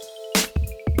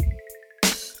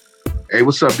 Hey,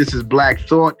 what's up? This is Black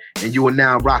Thought, and you are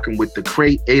now rocking with the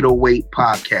Crate 808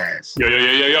 podcast.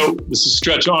 Yo. This is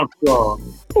Stretch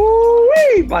Armstrong.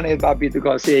 Ooh-wee. My name is Bobby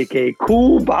Dugarcy, aka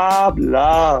Cool Bob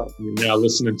Love. You're now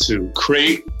listening to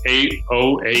Crate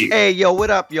 808. Hey, yo, what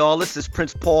up, y'all? This is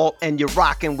Prince Paul, and you're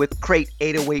rocking with Crate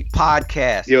 808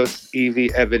 podcast. Yo, it's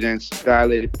Evie Evidence,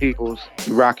 Dilated Peoples.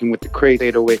 You're rocking with the Crate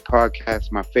 808 podcast.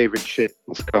 My favorite shit.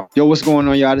 Let's go. Yo, what's going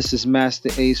on, y'all? This is Master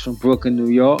Ace from Brooklyn, New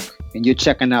York, and you're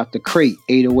checking out the Crate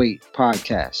 808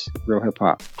 podcast. Real hip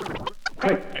hop.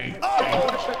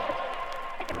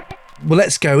 Well,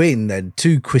 let's go in then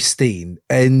to Christine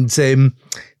and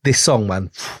this song,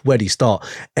 man. Where do you start?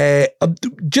 Do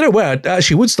you know where I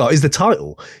actually would start is the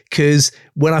title, because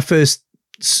when I first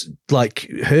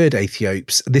heard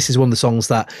Aethiopes, this is one of the songs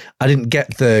that I didn't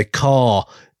get the car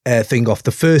thing off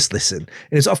the first listen.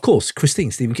 And it's, of course,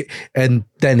 Christine, Stephen King, and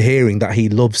then hearing that he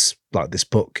loves this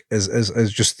book as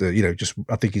just the, just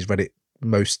I think he's read it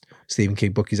most Stephen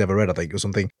King book he's ever read, I think, or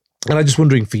something. And I'm just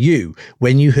wondering for you,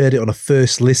 when you heard it on a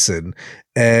first listen,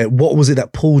 what was it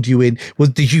that pulled you in?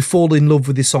 Did you fall in love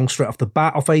with this song straight off the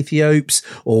bat off Aethiopes,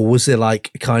 or was there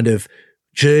kind of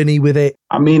journey with it?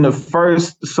 I mean, the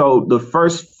first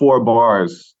 4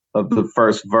 bars of the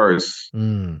first verse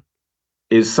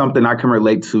is something I can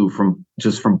relate to from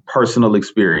personal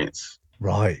experience.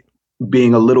 Right.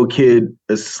 Being a little kid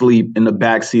asleep in the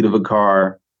backseat of a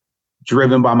car,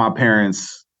 driven by my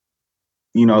parents.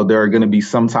 You know, there are going to be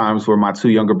some times where my 2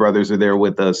 younger brothers are there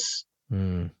with us,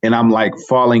 and I'm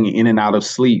falling in and out of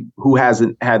sleep. Who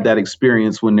hasn't had that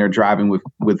experience when they're driving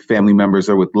with family members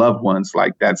or with loved ones?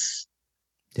 That's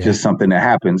just something that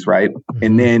happens, right?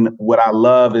 And then what I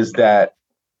love is that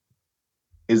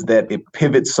is that it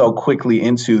pivots so quickly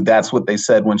into that's what they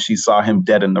said when she saw him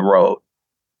dead in the road.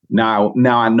 Now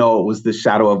I know it was the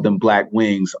shadow of them black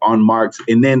wings unmarked.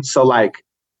 And then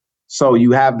so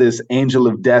you have this angel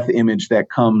of death image that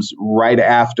comes right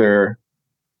after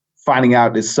finding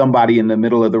out that somebody in the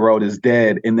middle of the road is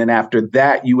dead. And then after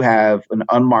that, you have an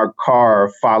unmarked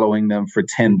car following them for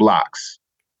 10 blocks.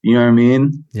 You know what I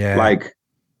mean? Yeah.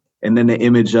 And then the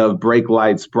image of brake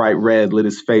lights, bright red, lit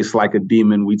his face like a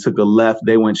demon. We took a left,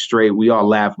 they went straight. We all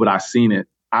laughed, but I seen it.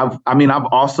 I've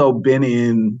also been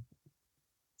in,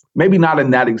 maybe not in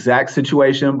that exact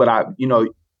situation, but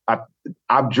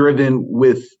I've driven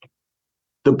with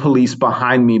the police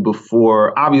behind me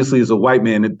before. Obviously, as a white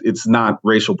man, it's not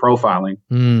racial profiling,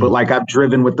 but I've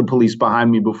driven with the police behind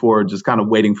me before, just kind of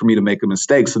waiting for me to make a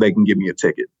mistake so they can give me a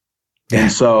ticket. Yeah.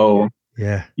 And so,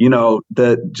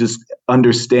 just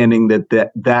understanding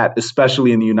that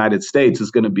especially in the United States is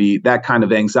going to be, that kind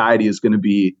of anxiety is going to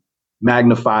be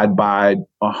magnified by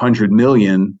 100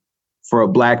 million for a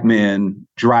black man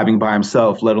driving by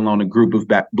himself, let alone a group of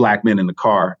black men in the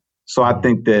car. So I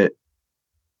think that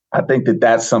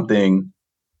that's something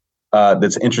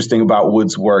that's interesting about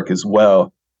Wood's work as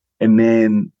well. And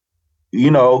then,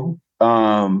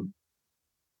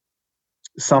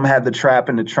 some had the trap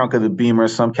in the trunk of the Beamer.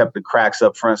 Some kept the cracks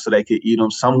up front so they could eat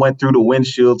them. Some went through the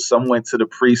windshield. Some went to the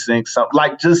precinct. Some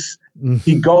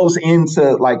he goes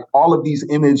into all of these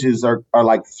images are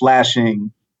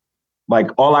flashing.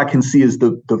 All I can see is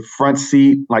the front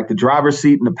seat, the driver's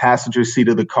seat and the passenger seat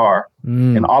of the car.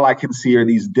 And all I can see are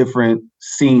these different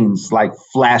scenes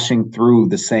flashing through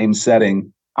the same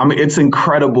setting. I mean, it's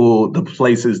incredible the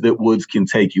places that Woods can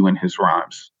take you in his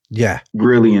rhymes. Yeah.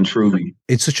 Really and truly.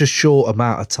 It's such a short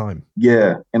amount of time.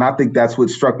 Yeah. And I think that's what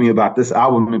struck me about this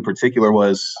album in particular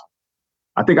was,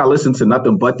 I think I listened to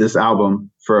nothing but this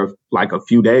album for a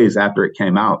few days after it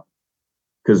came out.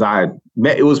 Because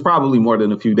it was probably more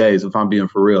than a few days, if I'm being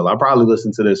for real. I probably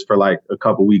listened to this for a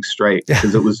couple weeks straight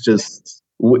because it was just,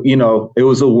 it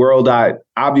was a world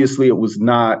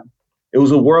it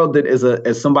was a world that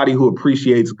as somebody who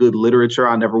appreciates good literature,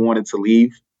 I never wanted to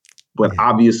leave. But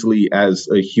obviously, as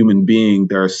a human being,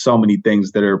 there are so many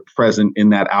things that are present in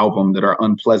that album that are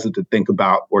unpleasant to think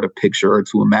about or to picture or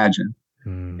to imagine.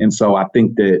 And so I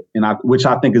think that, which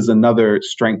I think is another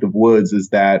strength of Woods, is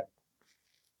that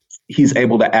he's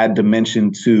able to add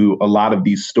dimension to a lot of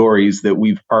these stories that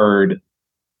we've heard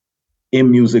in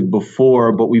music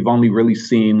before, but we've only really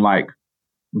seen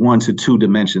 1 to 2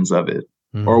 dimensions of it.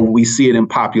 Or we see it in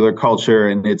popular culture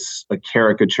and it's a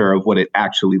caricature of what it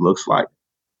actually looks like.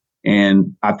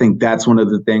 And I think that's one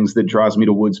of the things that draws me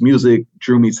to Wood's music,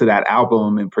 drew me to that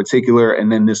album in particular.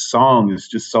 And then this song is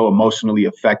just so emotionally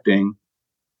affecting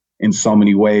in so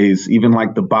many ways, even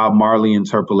the Bob Marley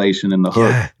interpolation in the hook.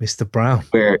 Yeah, Mr. Brown.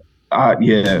 Where,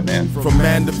 yeah, man. From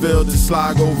Mandeville to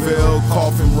Sligoville,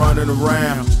 coughing, running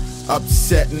around,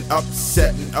 upsetting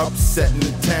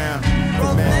the town.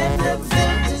 From Mandeville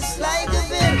to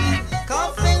Sligoville,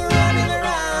 coughing, running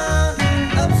around,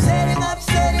 upsetting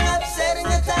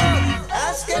the town,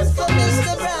 asking for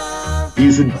Mr. Brown.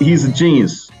 He's a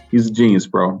genius. He's a genius,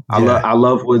 bro. Yeah. I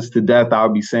love Woods to death. I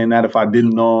would be saying that if I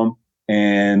didn't know him.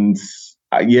 And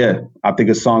I think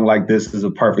a song like this is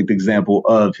a perfect example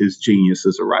of his genius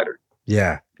as a writer.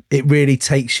 Yeah, it really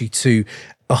takes you to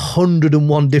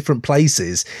 101 different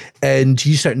places and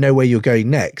you just don't know where you're going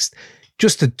next.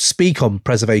 Just to speak on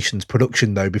Preservation's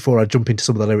production, though, before I jump into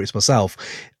some of the lyrics myself,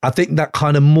 I think that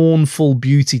kind of mournful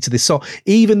beauty to this song,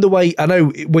 even the way, I know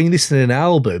when you listen to an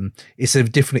album, it's a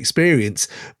different experience,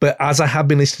 but as I have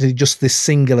been listening to just this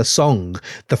singular song,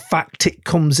 the fact it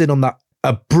comes in on that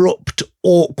abrupt,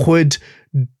 awkward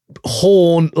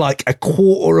horn, a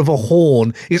quarter of a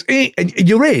horn, and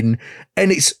you're in,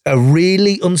 and it's a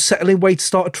really unsettling way to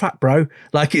start a track, bro.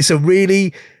 It's a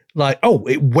really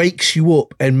it wakes you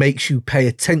up and makes you pay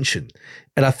attention.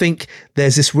 And I think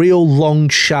there's this real long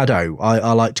shadow,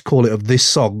 I like to call it, of this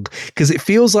song, because it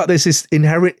feels like there's this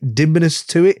inherent dimness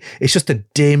to it. It's just a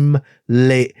dim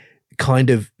lit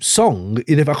kind of song,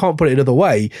 if I can't put it another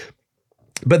way.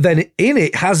 But then in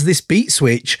it has this beat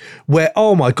switch where,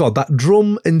 oh my God, that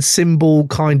drum and cymbal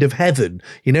kind of heaven,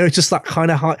 it's just that kind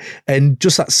of high and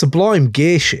just that sublime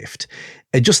gear shift.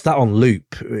 And just that on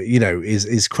loop,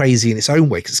 is crazy in its own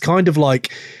way. 'Cause it's kind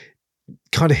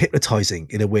of hypnotizing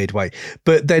in a weird way.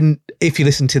 But then if you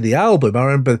listen to the album, I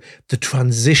remember the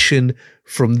transition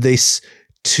from this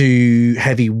to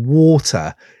Heavy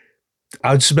Water.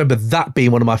 I just remember that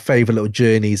being one of my favorite little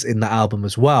journeys in the album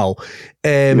as well.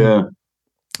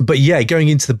 But yeah, going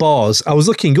into the bars, I was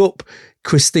looking up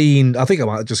Christine, I think I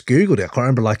might have just Googled it. I can't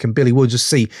remember, like, and Billy Wood, just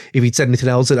see if he'd said anything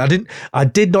else. And I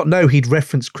did not know he'd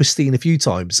referenced Christine a few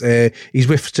times. He's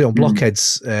referenced it on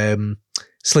Blockhead's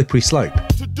Slippery Slope.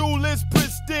 To-do list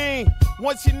pristine.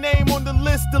 Once your name on the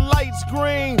list, the lights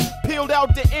green. Peeled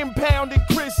out the impounded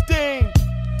Christine.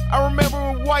 I remember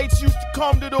when whites used to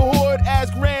come to the hood,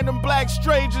 ask random black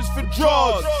strangers for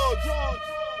drugs.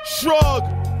 Shrug,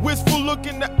 wistful look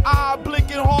in the eye,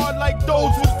 blinking hard like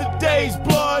those was the days,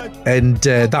 blood. And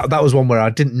that was one where I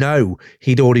didn't know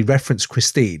he'd already referenced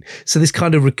Christine. So this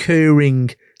kind of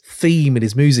recurring theme in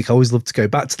his music, I always love to go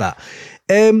back to that.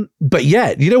 But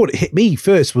yeah, you know what hit me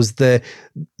first was that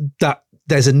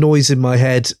there's a noise in my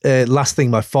head. Last thing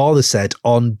my father said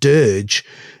on Dirge,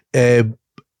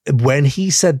 when he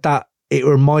said that, it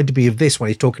reminded me of this when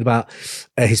he's talking about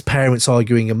his parents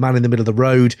arguing, a man in the middle of the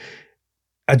road.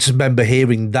 I just remember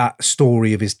hearing that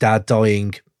story of his dad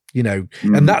dying, you know,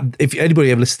 and that, if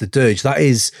anybody ever listens to Dirge, that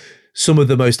is some of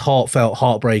the most heartfelt,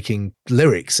 heartbreaking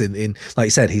lyrics in like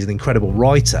you said, he's an incredible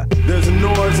writer. There's a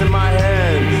noise in my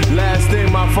head. Last thing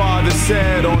my father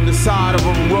said on the side of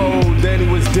a road, then he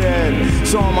was dead.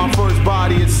 Saw my first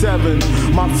body at 7.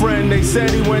 My friend, they said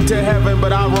he went to heaven,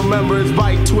 but I remember his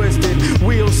bike twisted.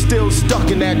 Wheels still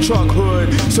stuck in that truck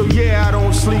hood. So yeah, I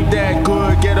don't sleep that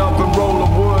good. Get up and roll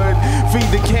the wood. Feed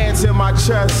the cats in my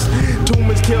chest.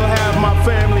 Tumors kill half my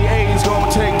family. AIDS gonna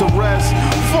take the rest.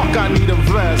 Fuck, I need a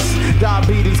vest.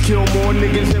 Diabetes kill more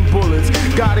niggas than bullets.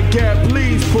 Gotta get,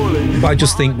 please pull it. But I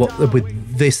just think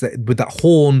with that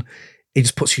horn, it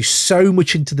just puts you so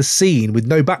much into the scene with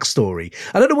no backstory.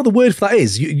 I don't know what the word for that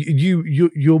is.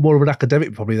 You're more of an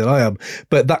academic probably than I am,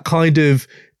 but that kind of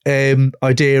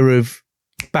idea of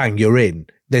bang, you're in.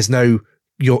 There's no,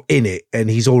 you're in it, and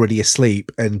he's already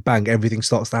asleep, and bang, everything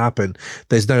starts to happen.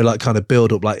 There's no like kind of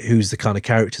build up, like who's the kind of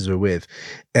characters we're with.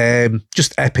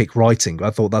 Just epic writing. I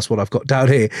thought that's what I've got down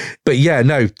here. But yeah,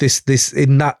 no, this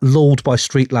in that lulled by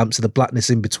street lamps and the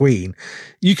blackness in between,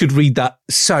 you could read that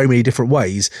so many different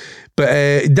ways.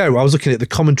 But no, I was looking at the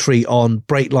commentary on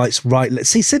Brake Lights, right? Let's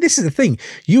see. So this is the thing.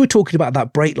 You were talking about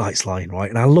that Brake Lights line, right?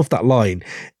 And I love that line.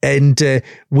 And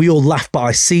we all laugh, but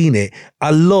I seen it.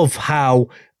 I love how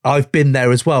I've been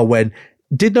there as well when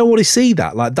did nobody see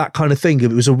that, like that kind of thing. It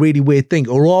was a really weird thing.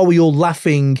 Or are we all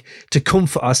laughing to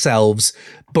comfort ourselves,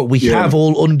 but we have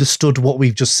all understood what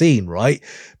we've just seen, right?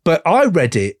 But I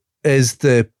read it as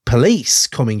the police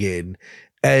coming in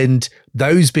and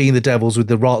those being the devils with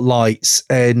the right lights,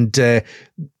 and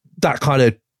that kind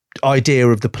of idea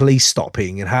of the police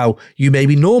stopping and how you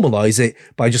maybe normalize it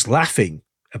by just laughing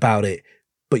about it.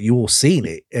 But you all seen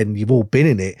it and you've all been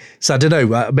in it. So I don't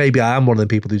know, maybe I am one of the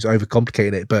people who's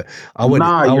overcomplicating it, but I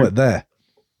went there.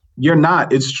 You're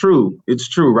not. It's true. It's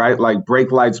true, right? Like brake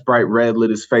lights, bright red, lit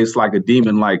his face like a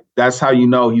demon. Like that's how you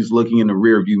know he's looking in the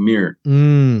rear view mirror.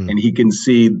 And he can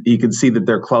see that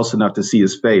they're close enough to see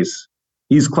his face.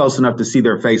 He's close enough to see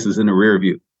their faces in the rear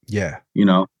view. Yeah. You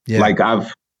know, like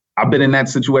I've been in that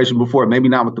situation before, maybe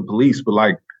not with the police, but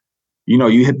like, you know,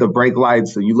 you hit the brake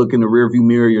lights and you look in the rearview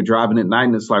mirror, you're driving at night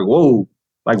and it's like, whoa,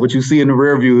 like what you see in the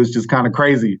rear view is just kind of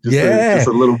crazy. Just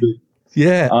a little bit.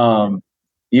 Yeah.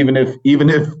 Even if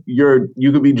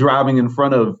you could be driving in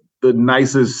front of the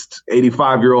nicest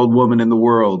 85-year-old woman in the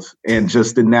world. And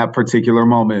just in that particular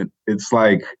moment, it's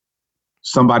like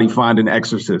somebody find an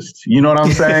exorcist. You know what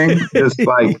I'm saying? Just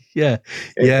like, yeah.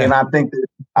 And I think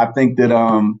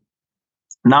that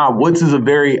Woods is a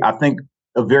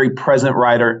very present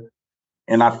writer.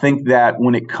 And I think that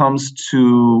when it comes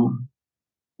to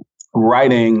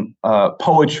writing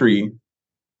poetry,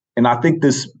 and I think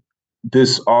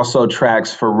this also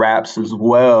tracks for raps as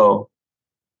well.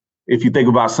 If you think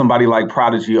about somebody like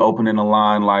Prodigy opening a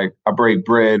line like, I break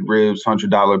bread, ribs,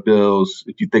 $100 bills.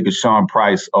 If you think of Sean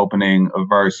Price opening a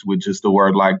verse with just the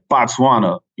word like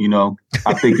Botswana, you know,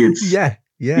 I think it's the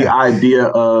idea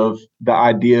of,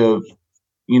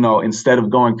 you know, instead of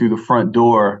going through the front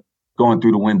door, going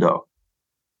through the window.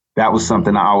 That was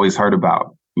something I always heard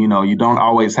about. You know, you don't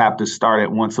always have to start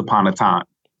at once upon a time.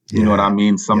 You know what I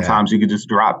mean? Sometimes you could just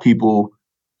drop people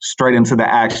straight into the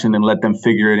action and let them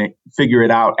figure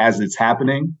it out as it's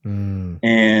happening.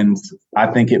 And I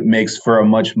think it makes for a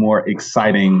much more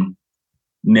exciting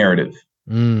narrative.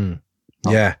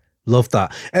 Yeah, love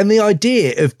that. And the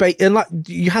idea of and like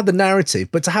you had the narrative,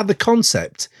 but to have the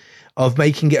concept of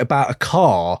making it about a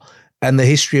car and the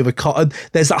history of a car. And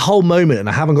there's that whole moment, and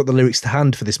I haven't got the lyrics to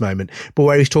hand for this moment, but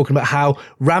where he's talking about how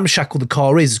ramshackle the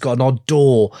car is. It's got an odd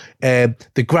door.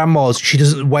 The grandma's, she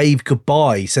doesn't wave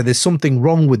goodbye. So there's something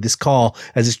wrong with this car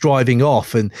as it's driving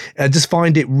off. And I just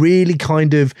find it really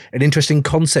kind of an interesting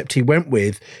concept he went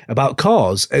with about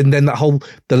cars. And then the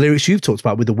lyrics you've talked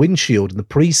about with the windshield and the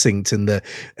precinct and the,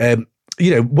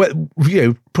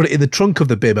 put it in the trunk of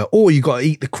the Bimmer, or you got to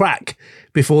eat the crack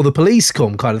before the police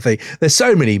come, kind of thing. There's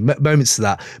so many moments to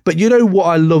that. But you know what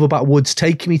I love about Woods?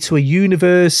 Taking me to a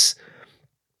universe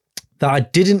that I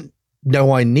didn't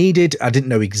know I needed, I didn't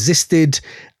know existed,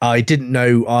 I didn't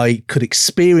know I could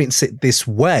experience it this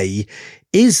way,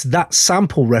 is that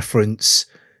sample reference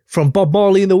from Bob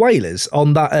Marley and the Wailers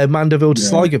on that Mandeville to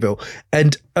Sligerville.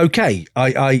 And okay,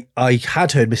 I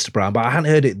had heard Mr. Brown, but I hadn't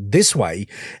heard it this way.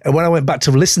 And when I went back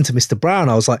to listen to Mr. Brown,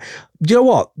 I was like, you know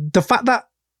what? The fact that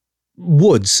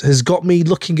Woods has got me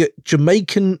looking at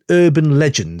Jamaican urban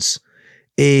legends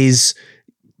is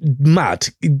mad.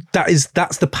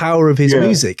 That's the power of his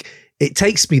music. It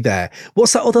takes me there.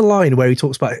 What's that other line where he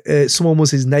talks about someone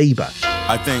was his neighbor?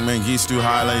 I think Mengistu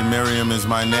Haile Miriam is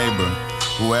my neighbor.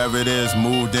 Whoever it is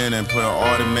moved in and put an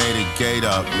automated gate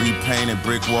up, repainted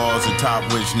brick walls atop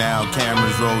which now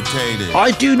cameras rotated. I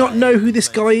do not know who this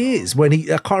guy is. I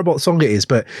can't remember what song it is,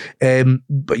 but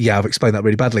yeah, I've explained that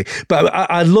really badly. But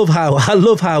I love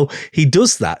how he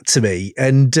does that to me,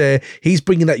 and he's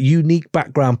bringing that unique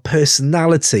background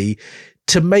personality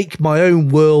to make my own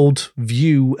world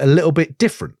view a little bit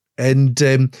different, and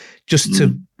just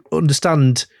to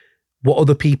understand what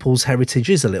other people's heritage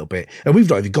is a little bit. And we've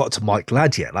not even got to Mike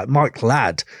Ladd yet. Like Mike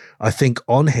Ladd, I think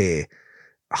on here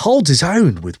holds his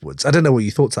own with Woods. I don't know what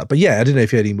you thought to that, but yeah, I don't know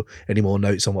if you had any more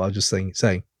notes on what I was just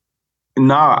saying.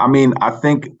 No, I mean, I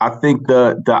think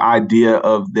the idea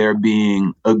of there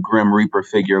being a Grim Reaper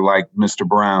figure like Mr.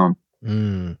 Brown,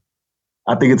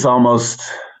 I think it's almost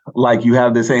like you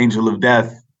have this angel of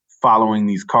death following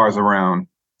these cars around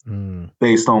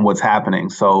based on what's happening.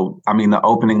 So, I mean, the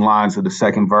opening lines of the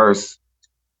second verse,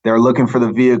 they're looking for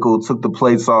the vehicle, took the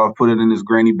plates off, put it in his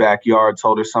granny backyard,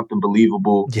 told her something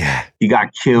believable. Yeah. He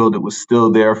got killed. It was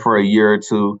still there for a year or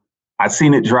two. I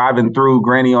seen it driving through,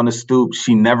 granny on the stoop.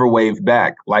 She never waved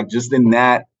back. Like just in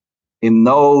that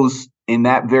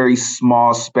very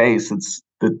small space, it's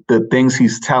the things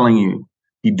he's telling you.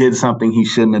 He did something he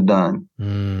shouldn't have done.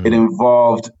 It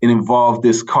involved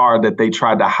this car that they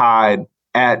tried to hide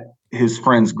at his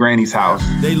friend's granny's house.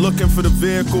 They looking for the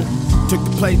vehicle, took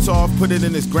the plates off, put it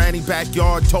in his granny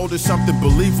backyard, told her something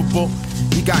believable.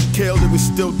 He got killed, it was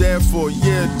still there for a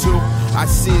year or two. I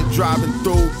see it driving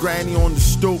through, granny on the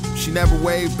stoop, she never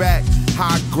waved back.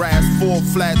 High grass, 4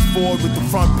 flats forward with the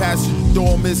front passenger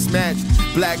door mismatched.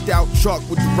 Blacked out truck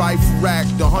with the rifle rack,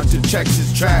 the hunter checks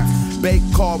his traps.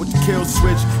 Baked car with the kill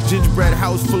switch, gingerbread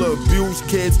house full of abused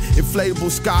kids.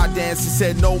 Inflatable sky dancer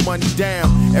said no money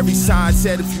down. Every sign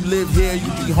said if you live here,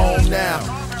 you be home now.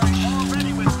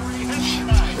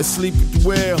 Asleep at the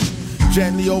wheel,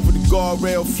 gently over the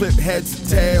guardrail, flip heads and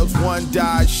tails. One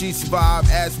died, she survived,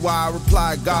 asked why, I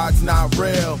replied, God's not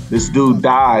real. This dude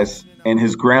dies, and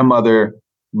his grandmother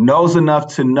knows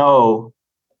enough to know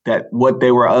that what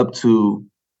they were up to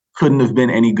couldn't have been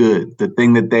any good. The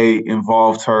thing that they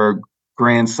involved her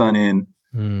grandson in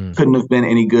couldn't have been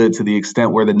any good, to the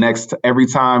extent where every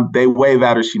time they wave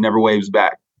at her, she never waves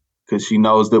back, because she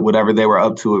knows that whatever they were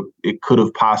up to, it could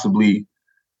have possibly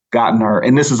gotten her.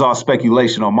 And this is all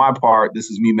speculation on my part.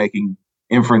 This is me making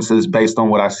inferences based on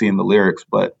what I see in the lyrics.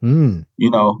 But,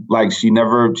 like she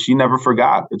never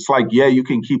forgot. It's like, yeah, you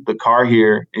can keep the car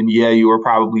here, and yeah, you were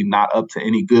probably not up to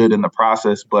any good in the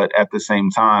process. But at the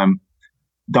same time,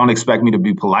 don't expect me to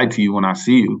be polite to you when I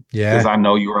see you, because I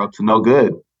know you were up to no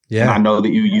good. Yeah, and I know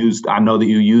that you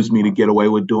used me to get away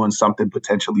with doing something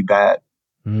potentially bad.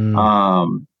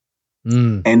 And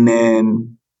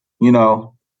then,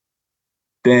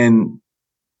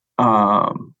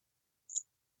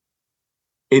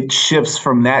 it shifts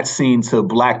from that scene to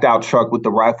blacked out truck with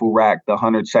the rifle rack, the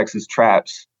hunter checks his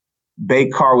traps,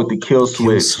 baked car with the kill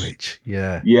switch.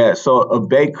 Yeah. Yeah. So a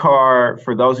baked car,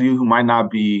 for those of you who might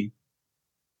not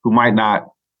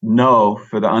know,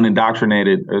 for the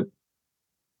unindoctrinated, or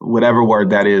whatever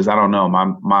word that is, I don't know.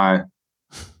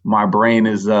 My brain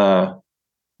is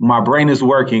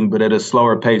working, but at a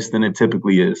slower pace than it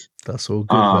typically is. That's all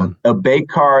good. Man. A baked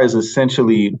car is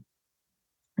essentially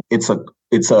it's a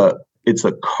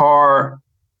car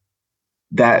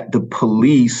that the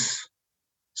police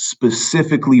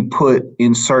specifically put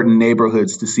in certain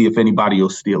neighborhoods to see if anybody will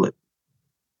steal it.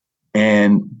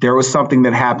 And there was something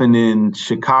that happened in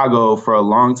Chicago for a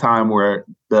long time where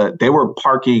they were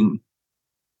parking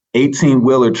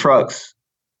 18-wheeler trucks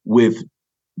with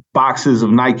boxes of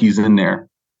Nikes in there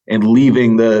and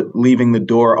leaving the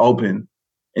door open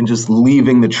and just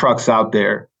leaving the trucks out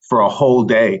there for a whole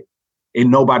day. And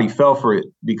nobody fell for it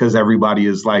because everybody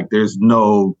is like, there's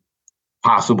no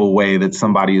possible way that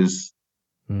somebody is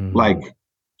like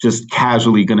just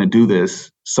casually going to do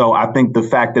this. So I think the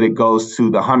fact that it goes to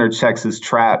the hunter checks his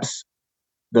traps,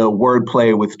 the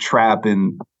wordplay with trap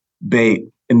and bait,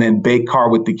 and then bait car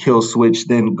with the kill switch,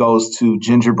 then goes to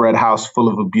gingerbread house full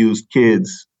of abused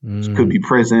kids. It could be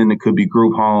prison, it could be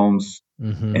group homes.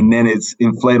 And then it's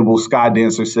inflatable sky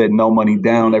dancer said, no money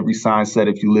down. Every sign said,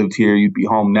 if you lived here, you'd be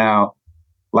home now.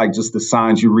 Like just the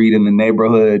signs you read in the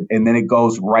neighborhood. And then it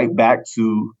goes right back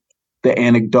to the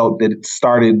anecdote that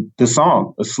started the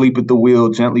song. Asleep at the wheel,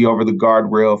 gently over the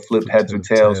guardrail, flipped heads or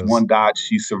tails. One died,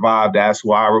 she survived. Asked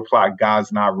why. I replied,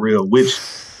 God's not real. Which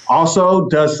also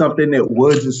does something that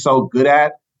Woods is so good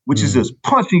at, which is just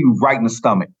punching you right in the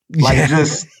stomach. Like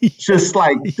just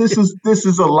like this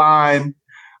is a line.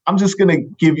 I'm just gonna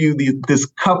give you this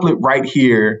couplet right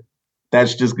here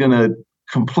that's just gonna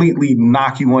completely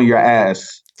knock you on your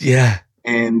ass. Yeah.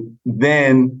 And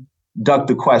then duck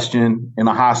the question. In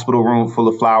a hospital room full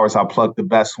of flowers, I'll pluck the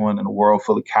best one. In a world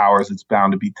full of cowards, it's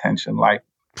bound to be tension. Like,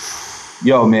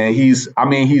 yo, man, he's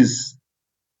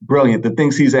brilliant. The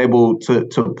things he's able to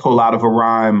pull out of a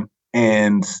rhyme,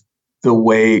 and the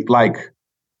way, like,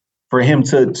 for him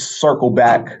to circle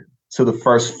back to the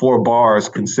first 4 bars,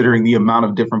 considering the amount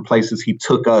of different places he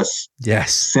took us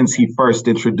since he first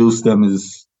introduced them,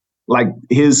 is like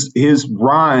his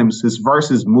rhymes, his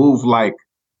verses move like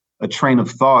a train of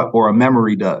thought or a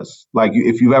memory does. Like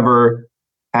if you've ever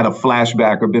had a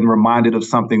flashback or been reminded of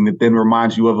something that then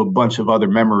reminds you of a bunch of other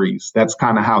memories, that's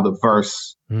kind of how the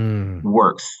verse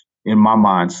works in my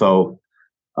mind. So,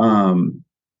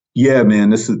 yeah, man,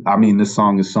 this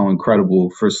song is so incredible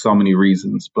for so many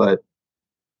reasons, but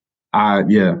I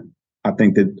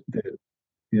think that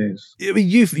yes. I mean,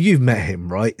 you've met him,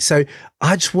 right? So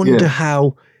I just wonder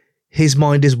how his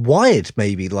mind is wired,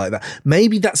 maybe like that.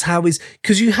 Maybe that's how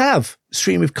because you have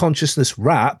stream of consciousness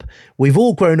rap. We've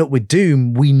all grown up with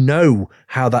Doom. We know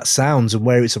how that sounds and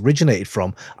where it's originated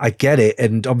from. I get it.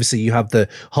 And obviously you have the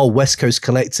whole West Coast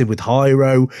collective with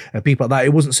Hyro and people like that.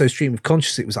 It wasn't so stream of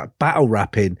consciousness. It was like battle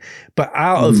rapping, but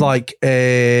out of like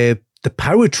the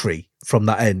poetry from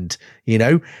that end, you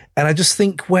know? And I just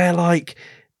think where like,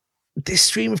 this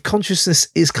stream of consciousness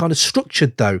is kind of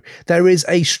structured, though. There is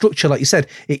a structure, like you said,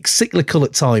 it's cyclical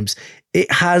at times.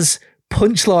 It has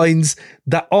punchlines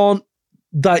that aren't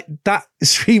that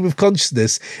stream of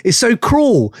consciousness is so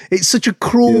cruel. It's such a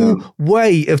cruel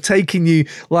way of taking you.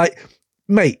 Like,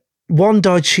 mate, one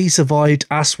died, she survived.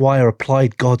 Asked why. I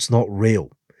replied, God's not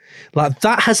real. Like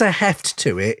that has a heft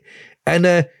to it and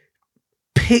a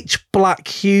pitch black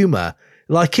humor.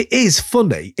 Like it is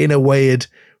funny in a weird,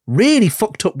 really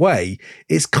fucked up way.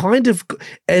 It's kind of,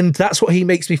 and that's what he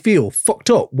makes me feel, fucked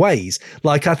up ways.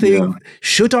 Like I think,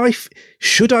 should I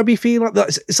be feeling like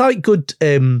that? It's like good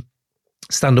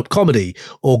stand-up comedy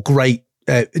or great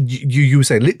you were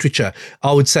saying literature.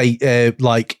 I would say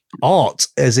like art,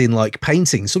 as in like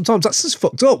painting. Sometimes that's just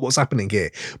fucked up what's happening here,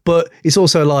 but it's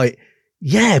also like,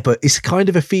 yeah, but it's kind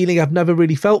of a feeling I've never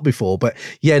really felt before. But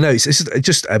yeah, no, it's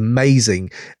just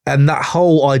amazing. And that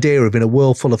whole idea of in a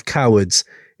world full of cowards,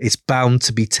 it's bound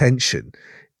to be tension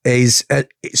is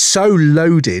it's so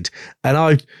loaded. And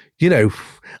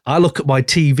I look at my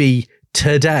TV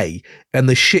today and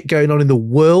the shit going on in the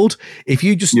world. If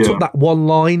you just took that one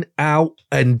line out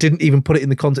and didn't even put it in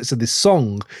the context of this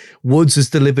song, Woods has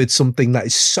delivered something that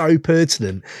is so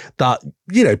pertinent that,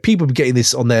 you know, people be getting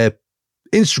this on their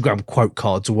Instagram quote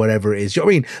cards or whatever it is. You know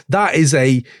what I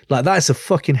mean? That's a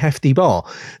fucking hefty bar.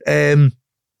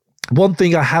 One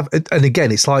thing I have, and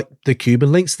again, it's like the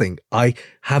Cuban Links thing. I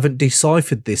haven't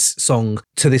deciphered this song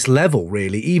to this level,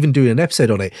 really, even doing an episode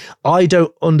on it. I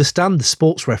don't understand the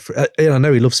sports reference. I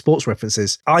know he loves sports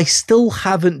references. I still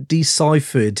haven't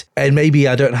deciphered, and maybe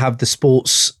I don't have the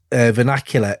sports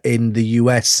vernacular in the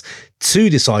US to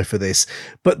decipher this,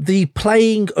 but the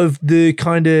playing of the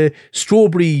kind of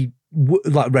strawberry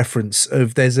like reference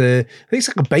of I think it's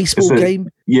like a baseball game.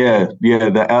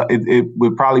 It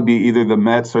would probably be either the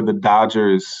Mets or the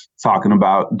Dodgers talking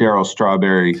about Darryl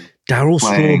Strawberry.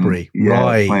 Strawberry,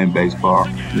 right? Playing baseball.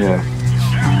 Yeah.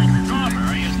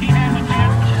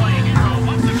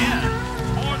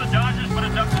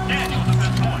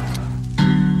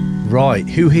 Right,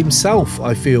 who himself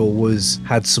I feel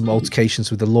had some altercations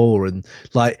with the law, and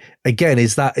like again,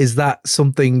 is that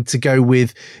something to go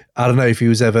with? I don't know if he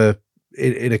was ever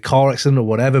in a car accident or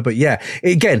whatever. But yeah,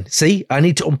 again, see, I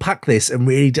need to unpack this and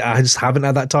really, I just haven't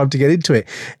had that time to get into it.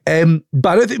 But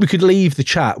I don't think we could leave the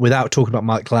chat without talking about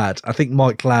Mike Ladd. I think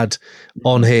Mike Ladd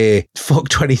on here, fuck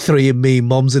 23andMe,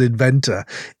 mom's an inventor,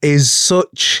 is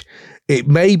such, it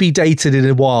may be dated in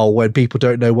a while when people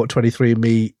don't know what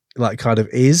 23andMe like kind of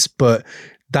is, but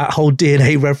that whole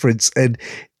DNA reference, and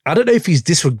I don't know if he's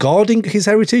disregarding his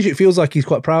heritage. It feels like he's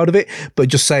quite proud of it, but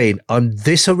just saying, I'm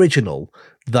this original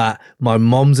that my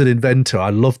mom's an inventor. I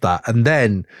love that. And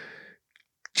then,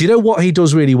 do you know what he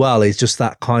does really well is just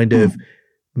that kind of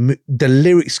the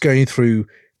lyrics going through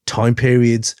time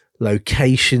periods,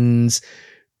 locations,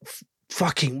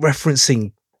 fucking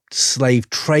referencing slave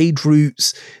trade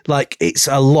routes. Like, it's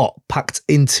a lot packed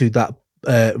into that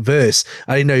verse.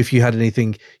 I didn't know if you had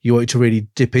anything you wanted to really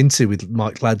dip into with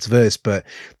Mike Ladd's verse, but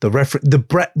the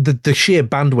breadth, the sheer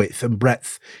bandwidth and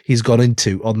breadth he's gone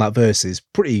into on that verse is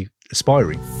pretty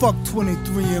aspiring. Fuck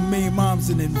 23andMe, mom's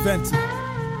an inventor.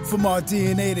 From our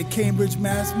DNA to Cambridge,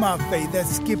 Mass, my fate,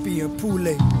 that's Skippy and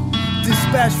Poulet.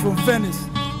 Dispatch from Venice,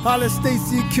 Holla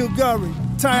Stacy and Kilgary,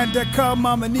 Tyne Dakar,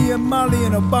 Mamani and Mali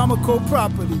and Obamako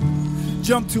property.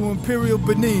 Jump to Imperial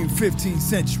Benin, 15th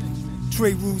century.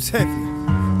 Trade routes heavy,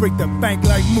 break the bank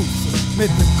like Musa.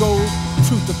 Myth and gold,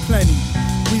 truth to plenty.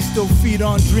 We still feed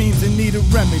on dreams and need a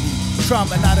remedy.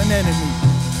 Trauma not an enemy.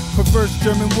 Perverse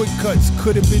German woodcuts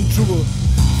could have been truer.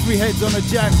 3 heads on a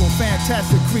jackal,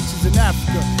 fantastic creatures in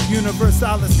Africa.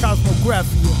 Universalis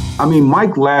cosmographia. I mean,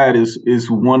 Mike Ladd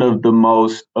is one of the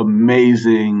most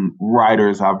amazing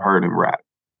writers I've heard in rap.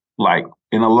 Like,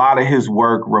 and a lot of his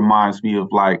work reminds me of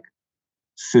like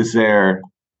Césaire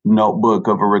Notebook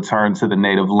of a Return to the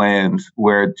Native Lands,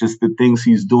 where just the things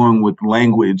he's doing with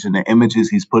language and the images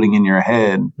he's putting in your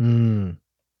head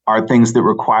are things that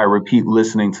require repeat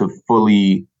listening to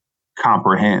fully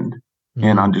comprehend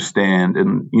and understand.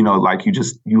 And, you know, like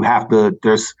you have to,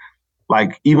 there's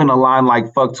like even a line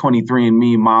like fuck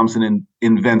 23andMe, mom's an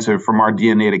inventor from our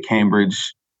DNA to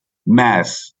Cambridge,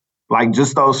 Mass. Like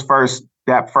just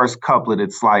that first couplet,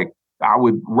 it's like, I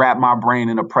would wrap my brain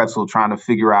in a pretzel trying to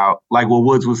figure out, like what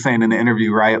Woods was saying in the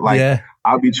interview, right? Like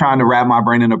I'll be trying to wrap my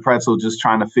brain in a pretzel, just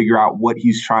trying to figure out what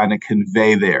he's trying to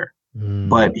convey there.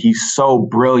 But he's so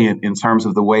brilliant in terms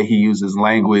of the way he uses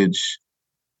language.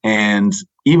 And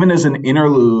even as an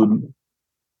interlude,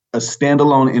 a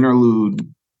standalone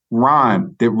interlude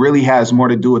rhyme that really has more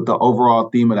to do with the overall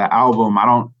theme of the album, I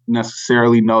don't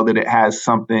necessarily know that it has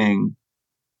something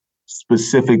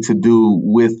specific to do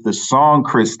with the song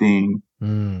Christine.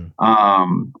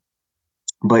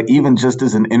 But even just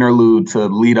as an interlude to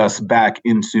lead us back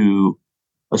into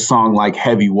a song like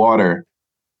Heavy Water,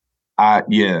 I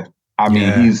mean,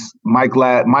 he's Mike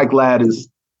Ladd is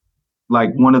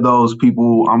like one of those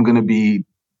people I'm going to be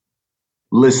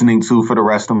listening to for the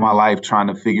rest of my life, trying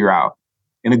to figure out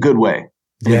in a good way.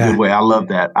 In a good way. I love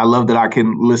that. I love that I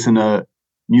can listen to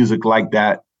music like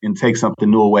that and take something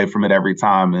new away from it every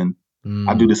time. And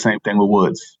I do the same thing with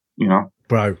Woods, you know?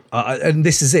 Bro, and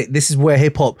this is it. This is where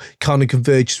hip hop kind of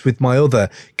converges with my other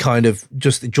kind of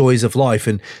just the joys of life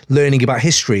and learning about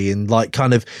history and like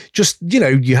kind of just, you know,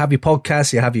 you have your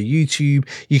podcast, you have your YouTube,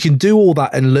 you can do all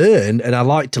that and learn. And I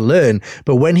like to learn.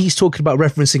 But when he's talking about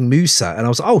referencing Musa, and I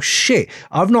was like, oh shit,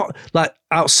 I've not, like,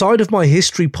 outside of my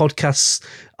history podcasts,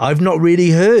 I've not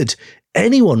really heard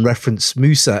anyone reference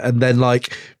Musa, and then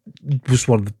like was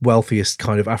one of the wealthiest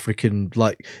kind of African,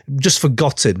 like just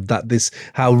forgotten that this,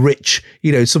 how rich,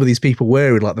 you know, some of these people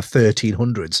were in like the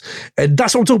 1300s. And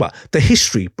that's what I'm talking about. The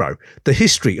history, bro, the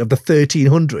history of the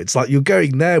 1300s. Like you're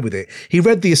going there with it. He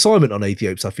read the assignment on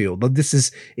Aethiopes, I feel. Like this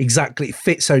is exactly, it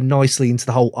fits so nicely into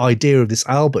the whole idea of this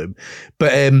album.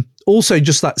 But also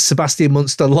just that Sebastian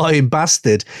Munster lying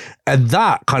bastard and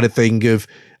that kind of thing of,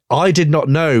 I did not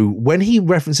know when he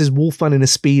references Wolfman in a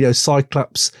Speedo,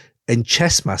 Cyclops and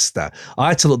Chessmaster. I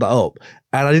had to look that up,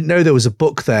 and I didn't know there was a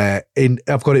book there.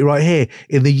 I've got it right here.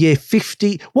 In the year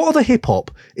 50, what other hip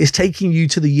hop is taking you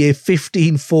to the year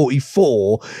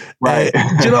 1544? Right?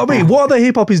 Do you know what I mean? What other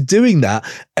hip hop is doing that,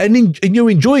 and you're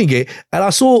enjoying it? And I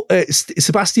saw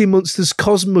Sebastian Munster's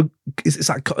Cosmographia.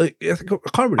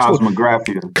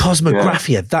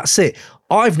 Cosmographia. That's it.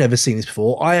 I've never seen this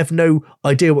before. I have no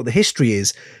idea what the history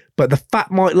is. But the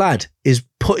fact Mike Ladd is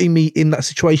putting me in that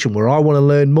situation where I want to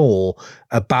learn more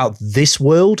about this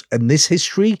world and this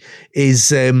history is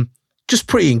just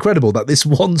pretty incredible that this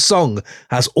one song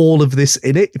has all of this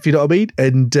in it, if you know what I mean.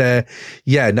 And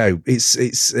it's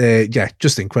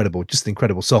just incredible. Just an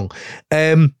incredible song.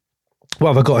 What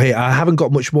have I got here? I haven't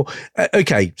got much more.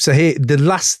 Okay, so here, the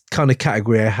last kind of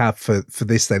category I have for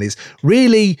this then is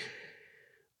really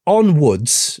on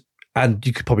Woods. and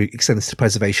you could probably extend this to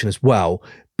preservation as well.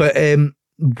 But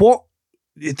what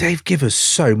they've given us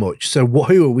so much. So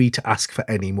who are we to ask for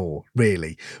any more,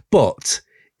 really? But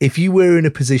if you were in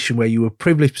a position where you were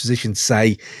privileged position to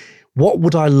say, what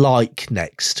would I like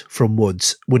next from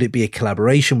Woods? Would it be a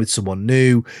collaboration with someone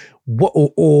new? What,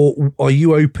 or are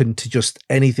you open to just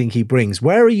anything he brings?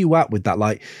 Where are you at with that?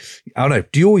 Like, I don't know.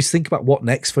 Do you always think about what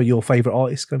next for your favorite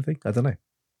artist kind of thing? I don't know.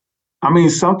 I mean,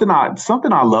 something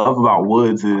I love about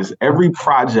Woods is every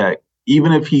project,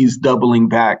 even if he's doubling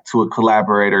back to a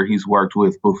collaborator he's worked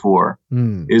with before,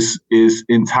 is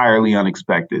entirely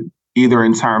unexpected, either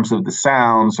in terms of the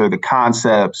sounds or the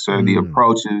concepts or the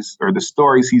approaches or the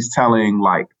stories he's telling.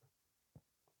 Like,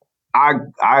 I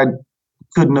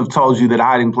couldn't have told you that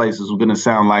Hiding Places was going to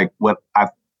sound like what I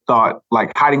thought.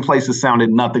 Like, Hiding Places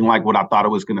sounded nothing like what I thought it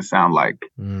was going to sound like.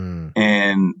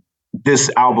 And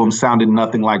this album sounded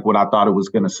nothing like what I thought it was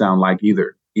going to sound like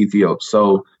either, Ethiopia.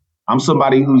 So I'm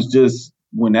somebody who's just,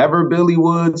 whenever Billy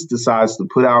Woods decides to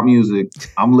put out music,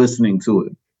 I'm listening to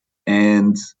it.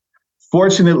 And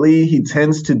fortunately, he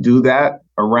tends to do that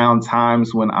around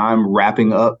times when I'm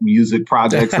wrapping up music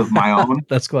projects of my own.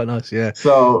 That's quite nice, yeah.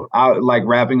 So I like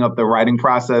wrapping up the writing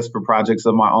process for projects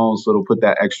of my own, so it'll put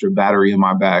that extra battery in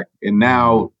my back. And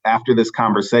now, after this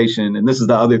conversation, and this is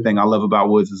the other thing I love about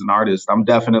Woods as an artist, I'm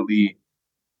definitely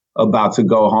about to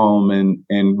go home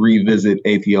and revisit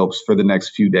Ethiopia for the next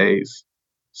few days.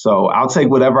 So I'll take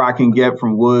whatever I can get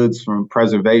from Woods, from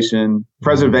Preservation.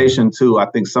 Preservation, too. I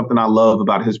think something I love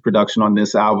about his production on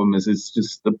this album is it's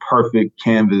just the perfect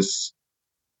canvas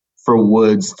for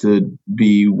Woods to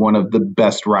be one of the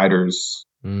best writers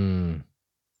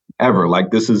ever.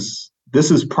 Like, this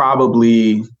is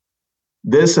probably,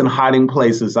 this and Hiding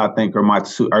Places, I think,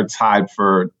 are tied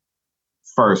for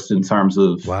first in terms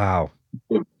of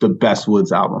the best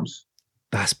Woods albums.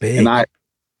 That's big.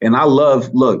 And I love,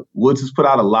 look, Woods has put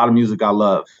out a lot of music I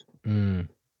love and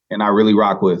I really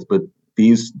rock with, but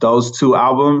those two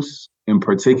albums in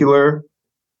particular,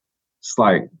 it's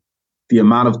like the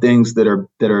amount of things that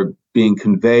are being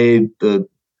conveyed, the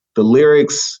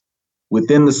lyrics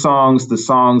within the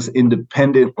songs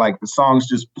independent, like the songs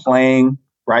just playing,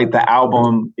 right? The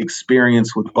album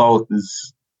experience with both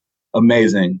is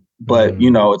amazing. But,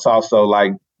 you know, it's also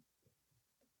like,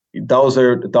 those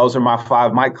are my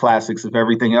 5 mic classics. If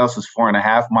everything else is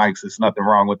 4.5 mics, there's nothing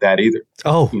wrong with that either.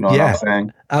 Oh, you know what I'm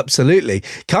saying? Absolutely.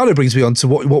 Kind of brings me on to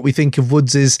what we think of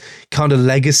Woods' kind of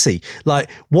legacy.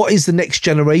 Like, what is the next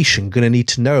generation going to need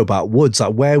to know about Woods?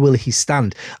 Like, where will he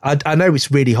stand? I know it's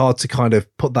really hard to kind of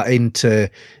put that into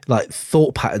like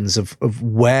thought patterns of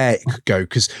where it could go,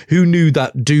 because who knew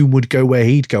that Doom would go where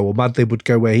he'd go, or Madlib would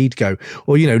go where he'd go,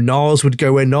 or, you know, Nas would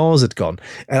go where Nas had gone.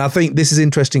 And I think this is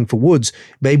interesting for Woods.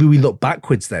 Maybe we look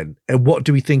backwards then, and what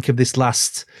do we think of this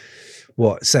last,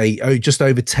 just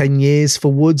over 10 years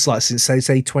for Woods, like since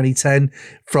say 2010,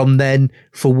 from then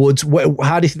for Woods?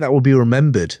 How do you think that will be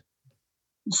remembered?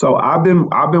 So I've been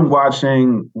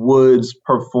watching Woods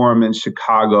perform in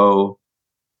Chicago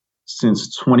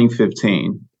since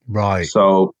 2015. Right.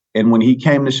 So, and when he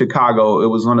came to Chicago, it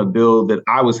was on a bill that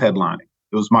I was headlining.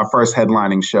 It was my first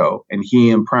headlining show, and he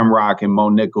and Prem Rock and Mo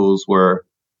Nichols were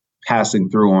passing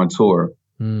through on tour.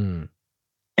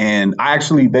 And I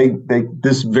actually,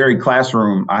 this very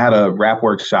classroom, I had a rap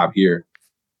workshop here,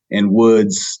 and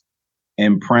Woods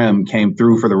and Prem came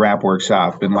through for the rap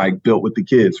workshop and like built with the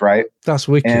kids, right? That's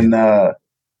wicked. And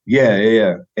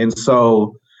yeah. And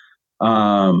so,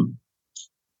 but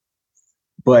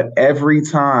every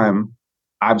time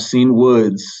I've seen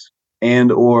Woods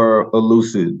and or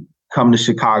Elucid come to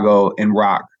Chicago and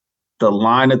rock, the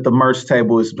line at the merch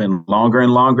table has been longer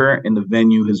and longer, and the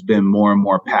venue has been more and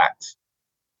more packed.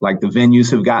 Like, the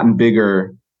venues have gotten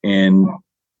bigger and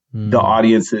the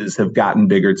audiences have gotten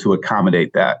bigger to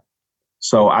accommodate that.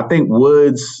 So I think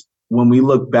Woods, when we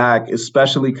look back,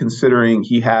 especially considering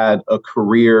he had a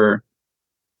career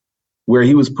where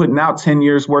he was putting out 10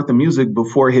 years worth of music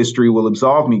before History Will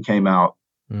Absolve Me came out,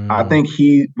 I think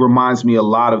he reminds me a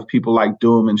lot of people like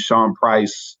Doom and Sean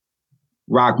Price,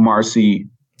 Rock Marcy.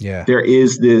 Yeah. There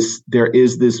is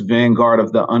this vanguard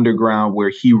of the underground where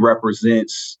he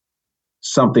represents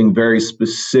something very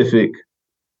specific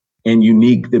and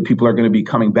unique that people are going to be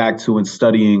coming back to and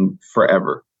studying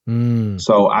forever.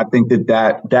 So I think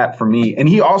that for me, and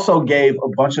he also gave a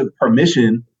bunch of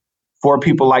permission for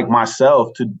people like myself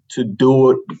to do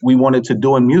what we wanted to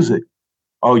do in music.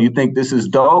 Oh, you think this is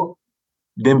dope?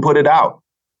 Then put it out.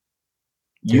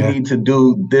 You need to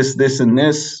do this, and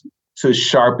this to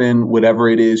sharpen whatever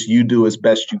it is you do as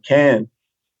best you can,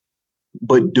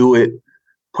 but do it,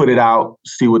 put it out,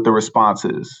 see what the response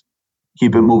is.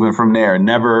 Keep it moving from there.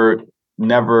 Never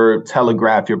never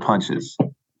telegraph your punches,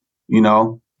 you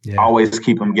know, always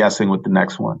keep them guessing with the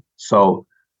next one. So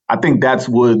I think that's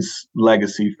Wood's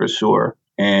legacy for sure.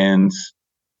 And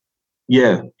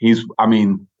yeah, he's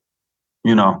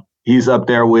up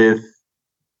there with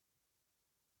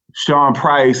Sean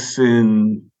Price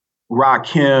and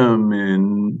Rakim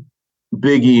and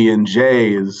Biggie and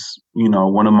Jay is, you know,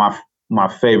 one of my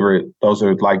favorite. Those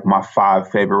are like my 5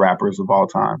 favorite rappers of all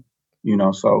time, you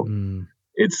know, so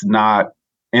it's not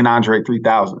an Andre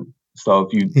 3000. So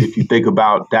if you think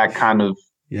about that kind of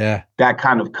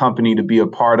company to be a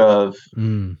part of,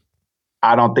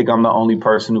 I don't think I'm the only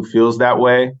person who feels that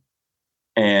way.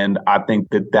 And I think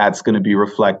that's going to be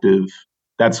reflective.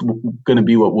 That's going to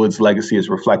be what Wood's legacy is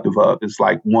reflective of. It's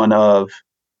like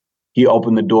he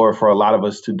opened the door for a lot of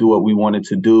us to do what we wanted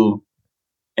to do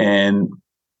and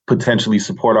potentially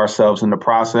support ourselves in the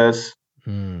process,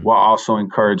 while also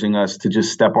encouraging us to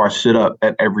just step our shit up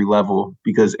at every level.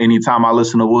 Because anytime I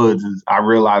listen to Woods, I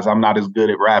realize I'm not as good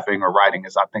at rapping or writing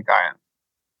as I think I am.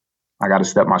 I got to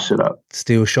step my shit up.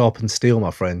 Steel sharpens steel,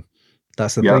 my friend.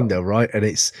 That's the thing, though, right? And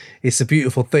it's a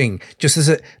beautiful thing. Just as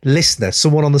a listener,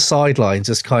 someone on the sidelines,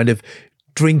 just kind of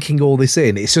drinking all this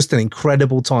in. It's just an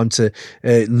incredible time to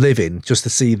live in. Just to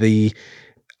see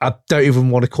I don't even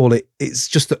want to call it. It's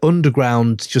just the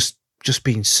underground, just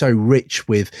being so rich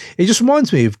with. It just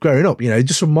reminds me of growing up. You know, it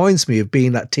just reminds me of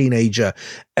being that teenager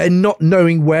and not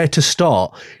knowing where to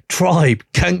start. Tribe,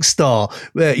 Gangstar,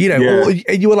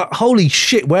 and you were like, holy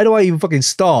shit, where do I even fucking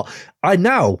start? I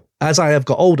now, as I have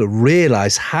got older,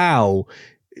 realize how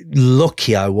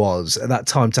lucky I was at that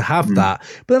time to have that.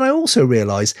 But then I also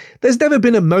realized there's never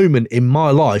been a moment in my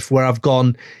life where I've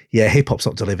gone, yeah, hip hop's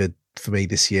not delivered for me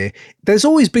this year. There's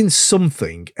always been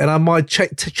something, and my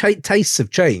tastes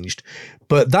have changed,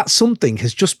 but that something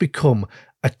has just become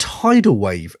a tidal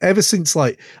wave ever since,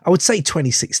 like, I would say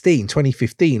 2016,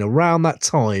 2015, around that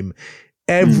time.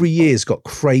 Every year's got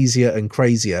crazier and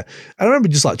crazier. And I remember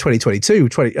just like 2022,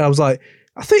 I was like,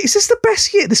 I think, is this the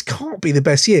best year? This can't be the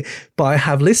best year. But we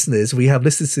have listeners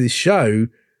to this show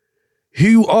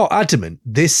who are adamant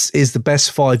this is the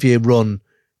best 5-year run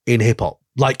in hip hop,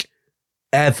 like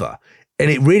ever.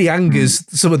 And it really angers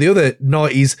some of the other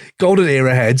 90s golden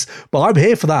era heads. But I'm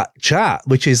here for that chat,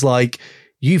 which is like,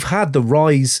 you've had the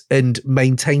rise and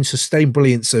maintain sustained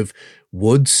brilliance of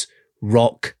Woods,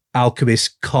 Rock,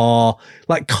 Alchemist, Car.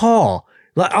 Like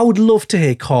I would love to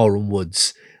hear Car and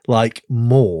Woods like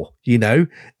more, you know,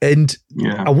 and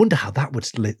I wonder how that would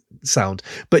sound.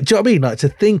 But do you know what I mean? Like, to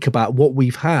think about what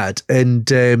we've had,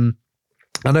 and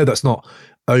I know that's not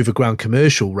overground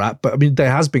commercial rap, but I mean,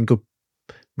 there has been good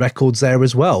records there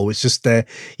as well. It's just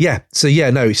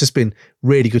it's just been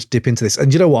really good to dip into this.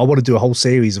 And you know what, I want to do a whole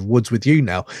series of Woods with you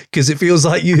now, because it feels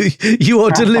like you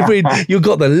are delivering. You've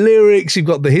got the lyrics, you've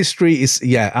got the history. It's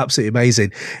absolutely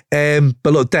amazing.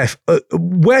 But look, Def,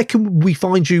 where can we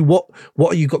find you? What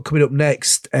have you got coming up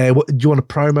next? What do you want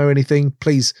to promo anything?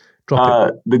 Please drop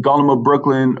it. The Golem of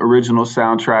Brooklyn original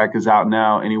soundtrack is out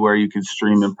now anywhere you can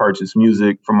stream and purchase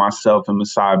music from myself and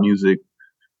Messiah Music.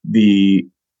 The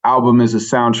album is a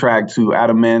soundtrack to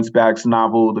Adam Mansbach's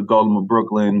novel, The Golem of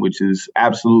Brooklyn, which is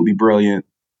absolutely brilliant.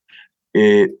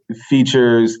 It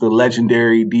features the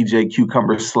legendary DJ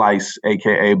Cucumber Slice,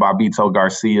 aka Bobito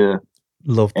Garcia.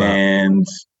 Love that. And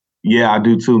yeah, I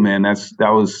do too, man. That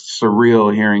was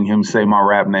surreal hearing him say my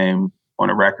rap name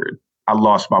on a record. I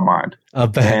lost my mind. I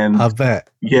bet.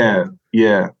 Yeah.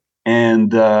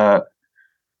 And I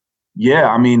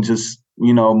mean, just,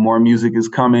 you know, more music is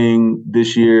coming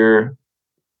this year.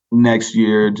 Next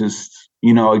year, just,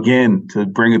 you know, again, to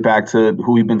bring it back to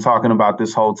who we've been talking about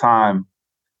this whole time,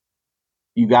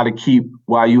 you got to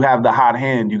while you have the hot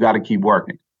hand, you got to keep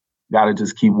working. You got to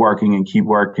just keep working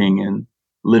and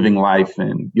living life,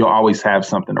 and you'll always have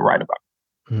something to write about.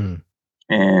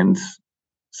 And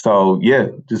so,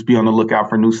 just be on the lookout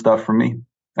for new stuff from me.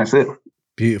 That's it.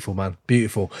 Beautiful, man.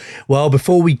 Beautiful. Well,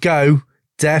 before we go,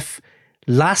 Def,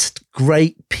 last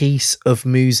great piece of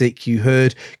music you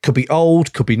heard. Could be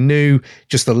old, could be new,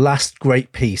 just the last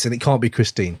great piece, and it can't be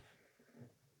Christine.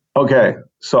 Okay,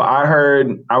 so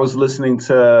I was listening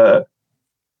to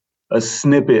a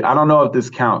snippet. I don't know if this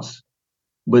counts,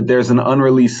 but there's an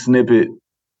unreleased snippet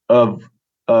of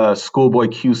a Schoolboy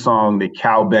Q song that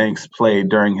Cal Banks played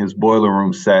during his Boiler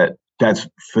Room set. That's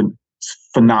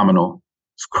phenomenal.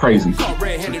 It's crazy.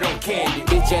 Red-handed on candy,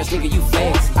 bitch ass nigga, you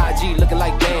fast. IG looking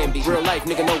like Bambi, real life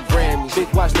nigga, no Grammy.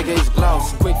 Big watch nigga is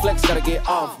gloss, quick flex gotta get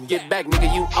off. Get back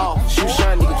nigga, you off. Shoe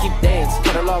shine nigga, keep dancing.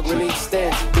 Catalog really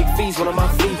extends. Big fees, one of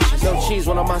my features. No cheese,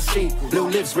 one on my seat. Blue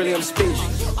lips, really I'm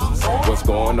speechless. What's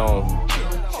going on?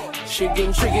 Shit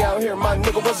getting tricky out here, my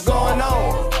nigga, what's going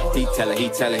on? He tellin',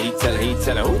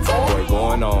 who boy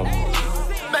going on?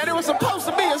 Man, it was supposed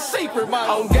to be a secret, man.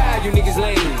 On God, you niggas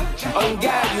lame. On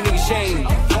God, you niggas shame.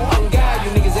 On God,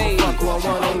 you niggas ain't. Fuck who I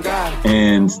want, on God.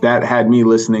 And that had me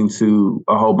listening to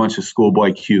a whole bunch of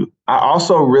Schoolboy Q. I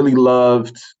also really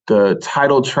loved the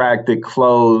title track that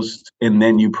closed, And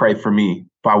Then You Pray For Me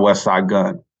by Westside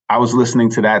Gunn. I was listening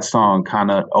to that song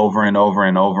kind of over and over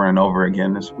and over and over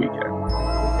again this weekend.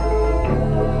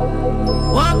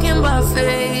 Walking by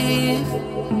faith,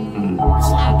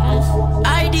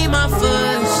 I did my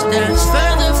footsteps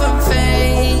further from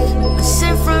faith. I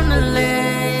sip from the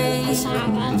lake.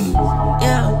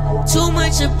 Yeah, too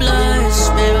much of blood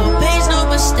spill, pays no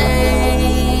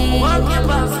mistake. Walking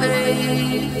by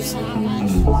faith,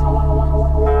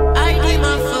 I did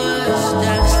my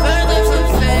footsteps further from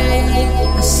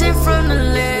faith. I sip from the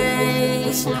lake.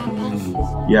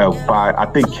 Yeah, by I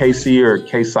think KC or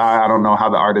KSI, I don't know how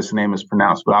the artist's name is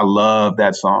pronounced, but I love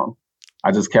that song.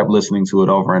 I just kept listening to it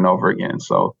over and over again.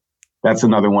 So that's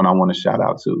another one I want to shout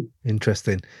out to.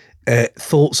 Interesting.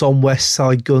 Thoughts on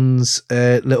Westside Gunn's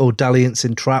little dalliance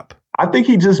in trap? I think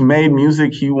he just made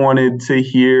music he wanted to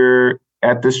hear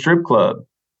at the strip club.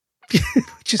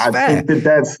 Which is fair.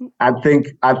 I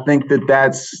think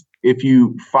that's if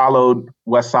you followed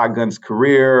Westside Gunn's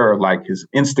career or like his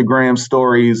Instagram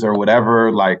stories or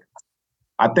whatever, like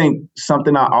I think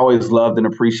something I always loved and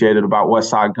appreciated about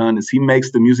Westside Gunn is he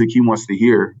makes the music he wants to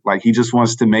hear. Like he just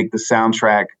wants to make the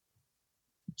soundtrack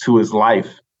to his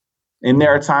life. And there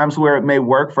are times where it may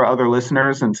work for other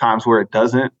listeners and times where it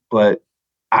doesn't, but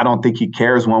I don't think he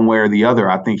cares one way or the other.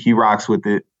 I think he rocks with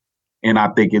it. And I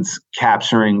think it's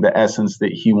capturing the essence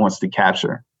that he wants to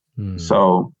capture.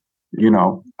 So, you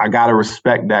know, I gotta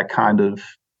respect that kind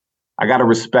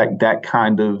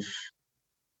of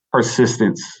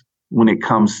persistence when it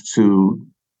comes to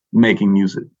making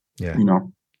music. Yeah. You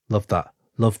know. Love that.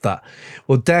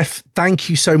 Well, Def, thank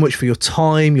you so much for your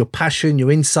time, your passion,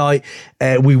 your insight.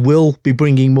 We will be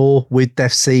bringing more with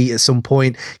Defcee at some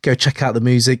point. Go check out the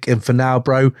music. And for now,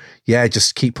 bro, yeah,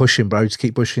 just keep pushing, bro. Just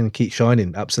keep pushing and keep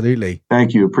shining. Absolutely.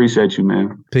 Thank you. Appreciate you,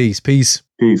 man. Peace. Peace.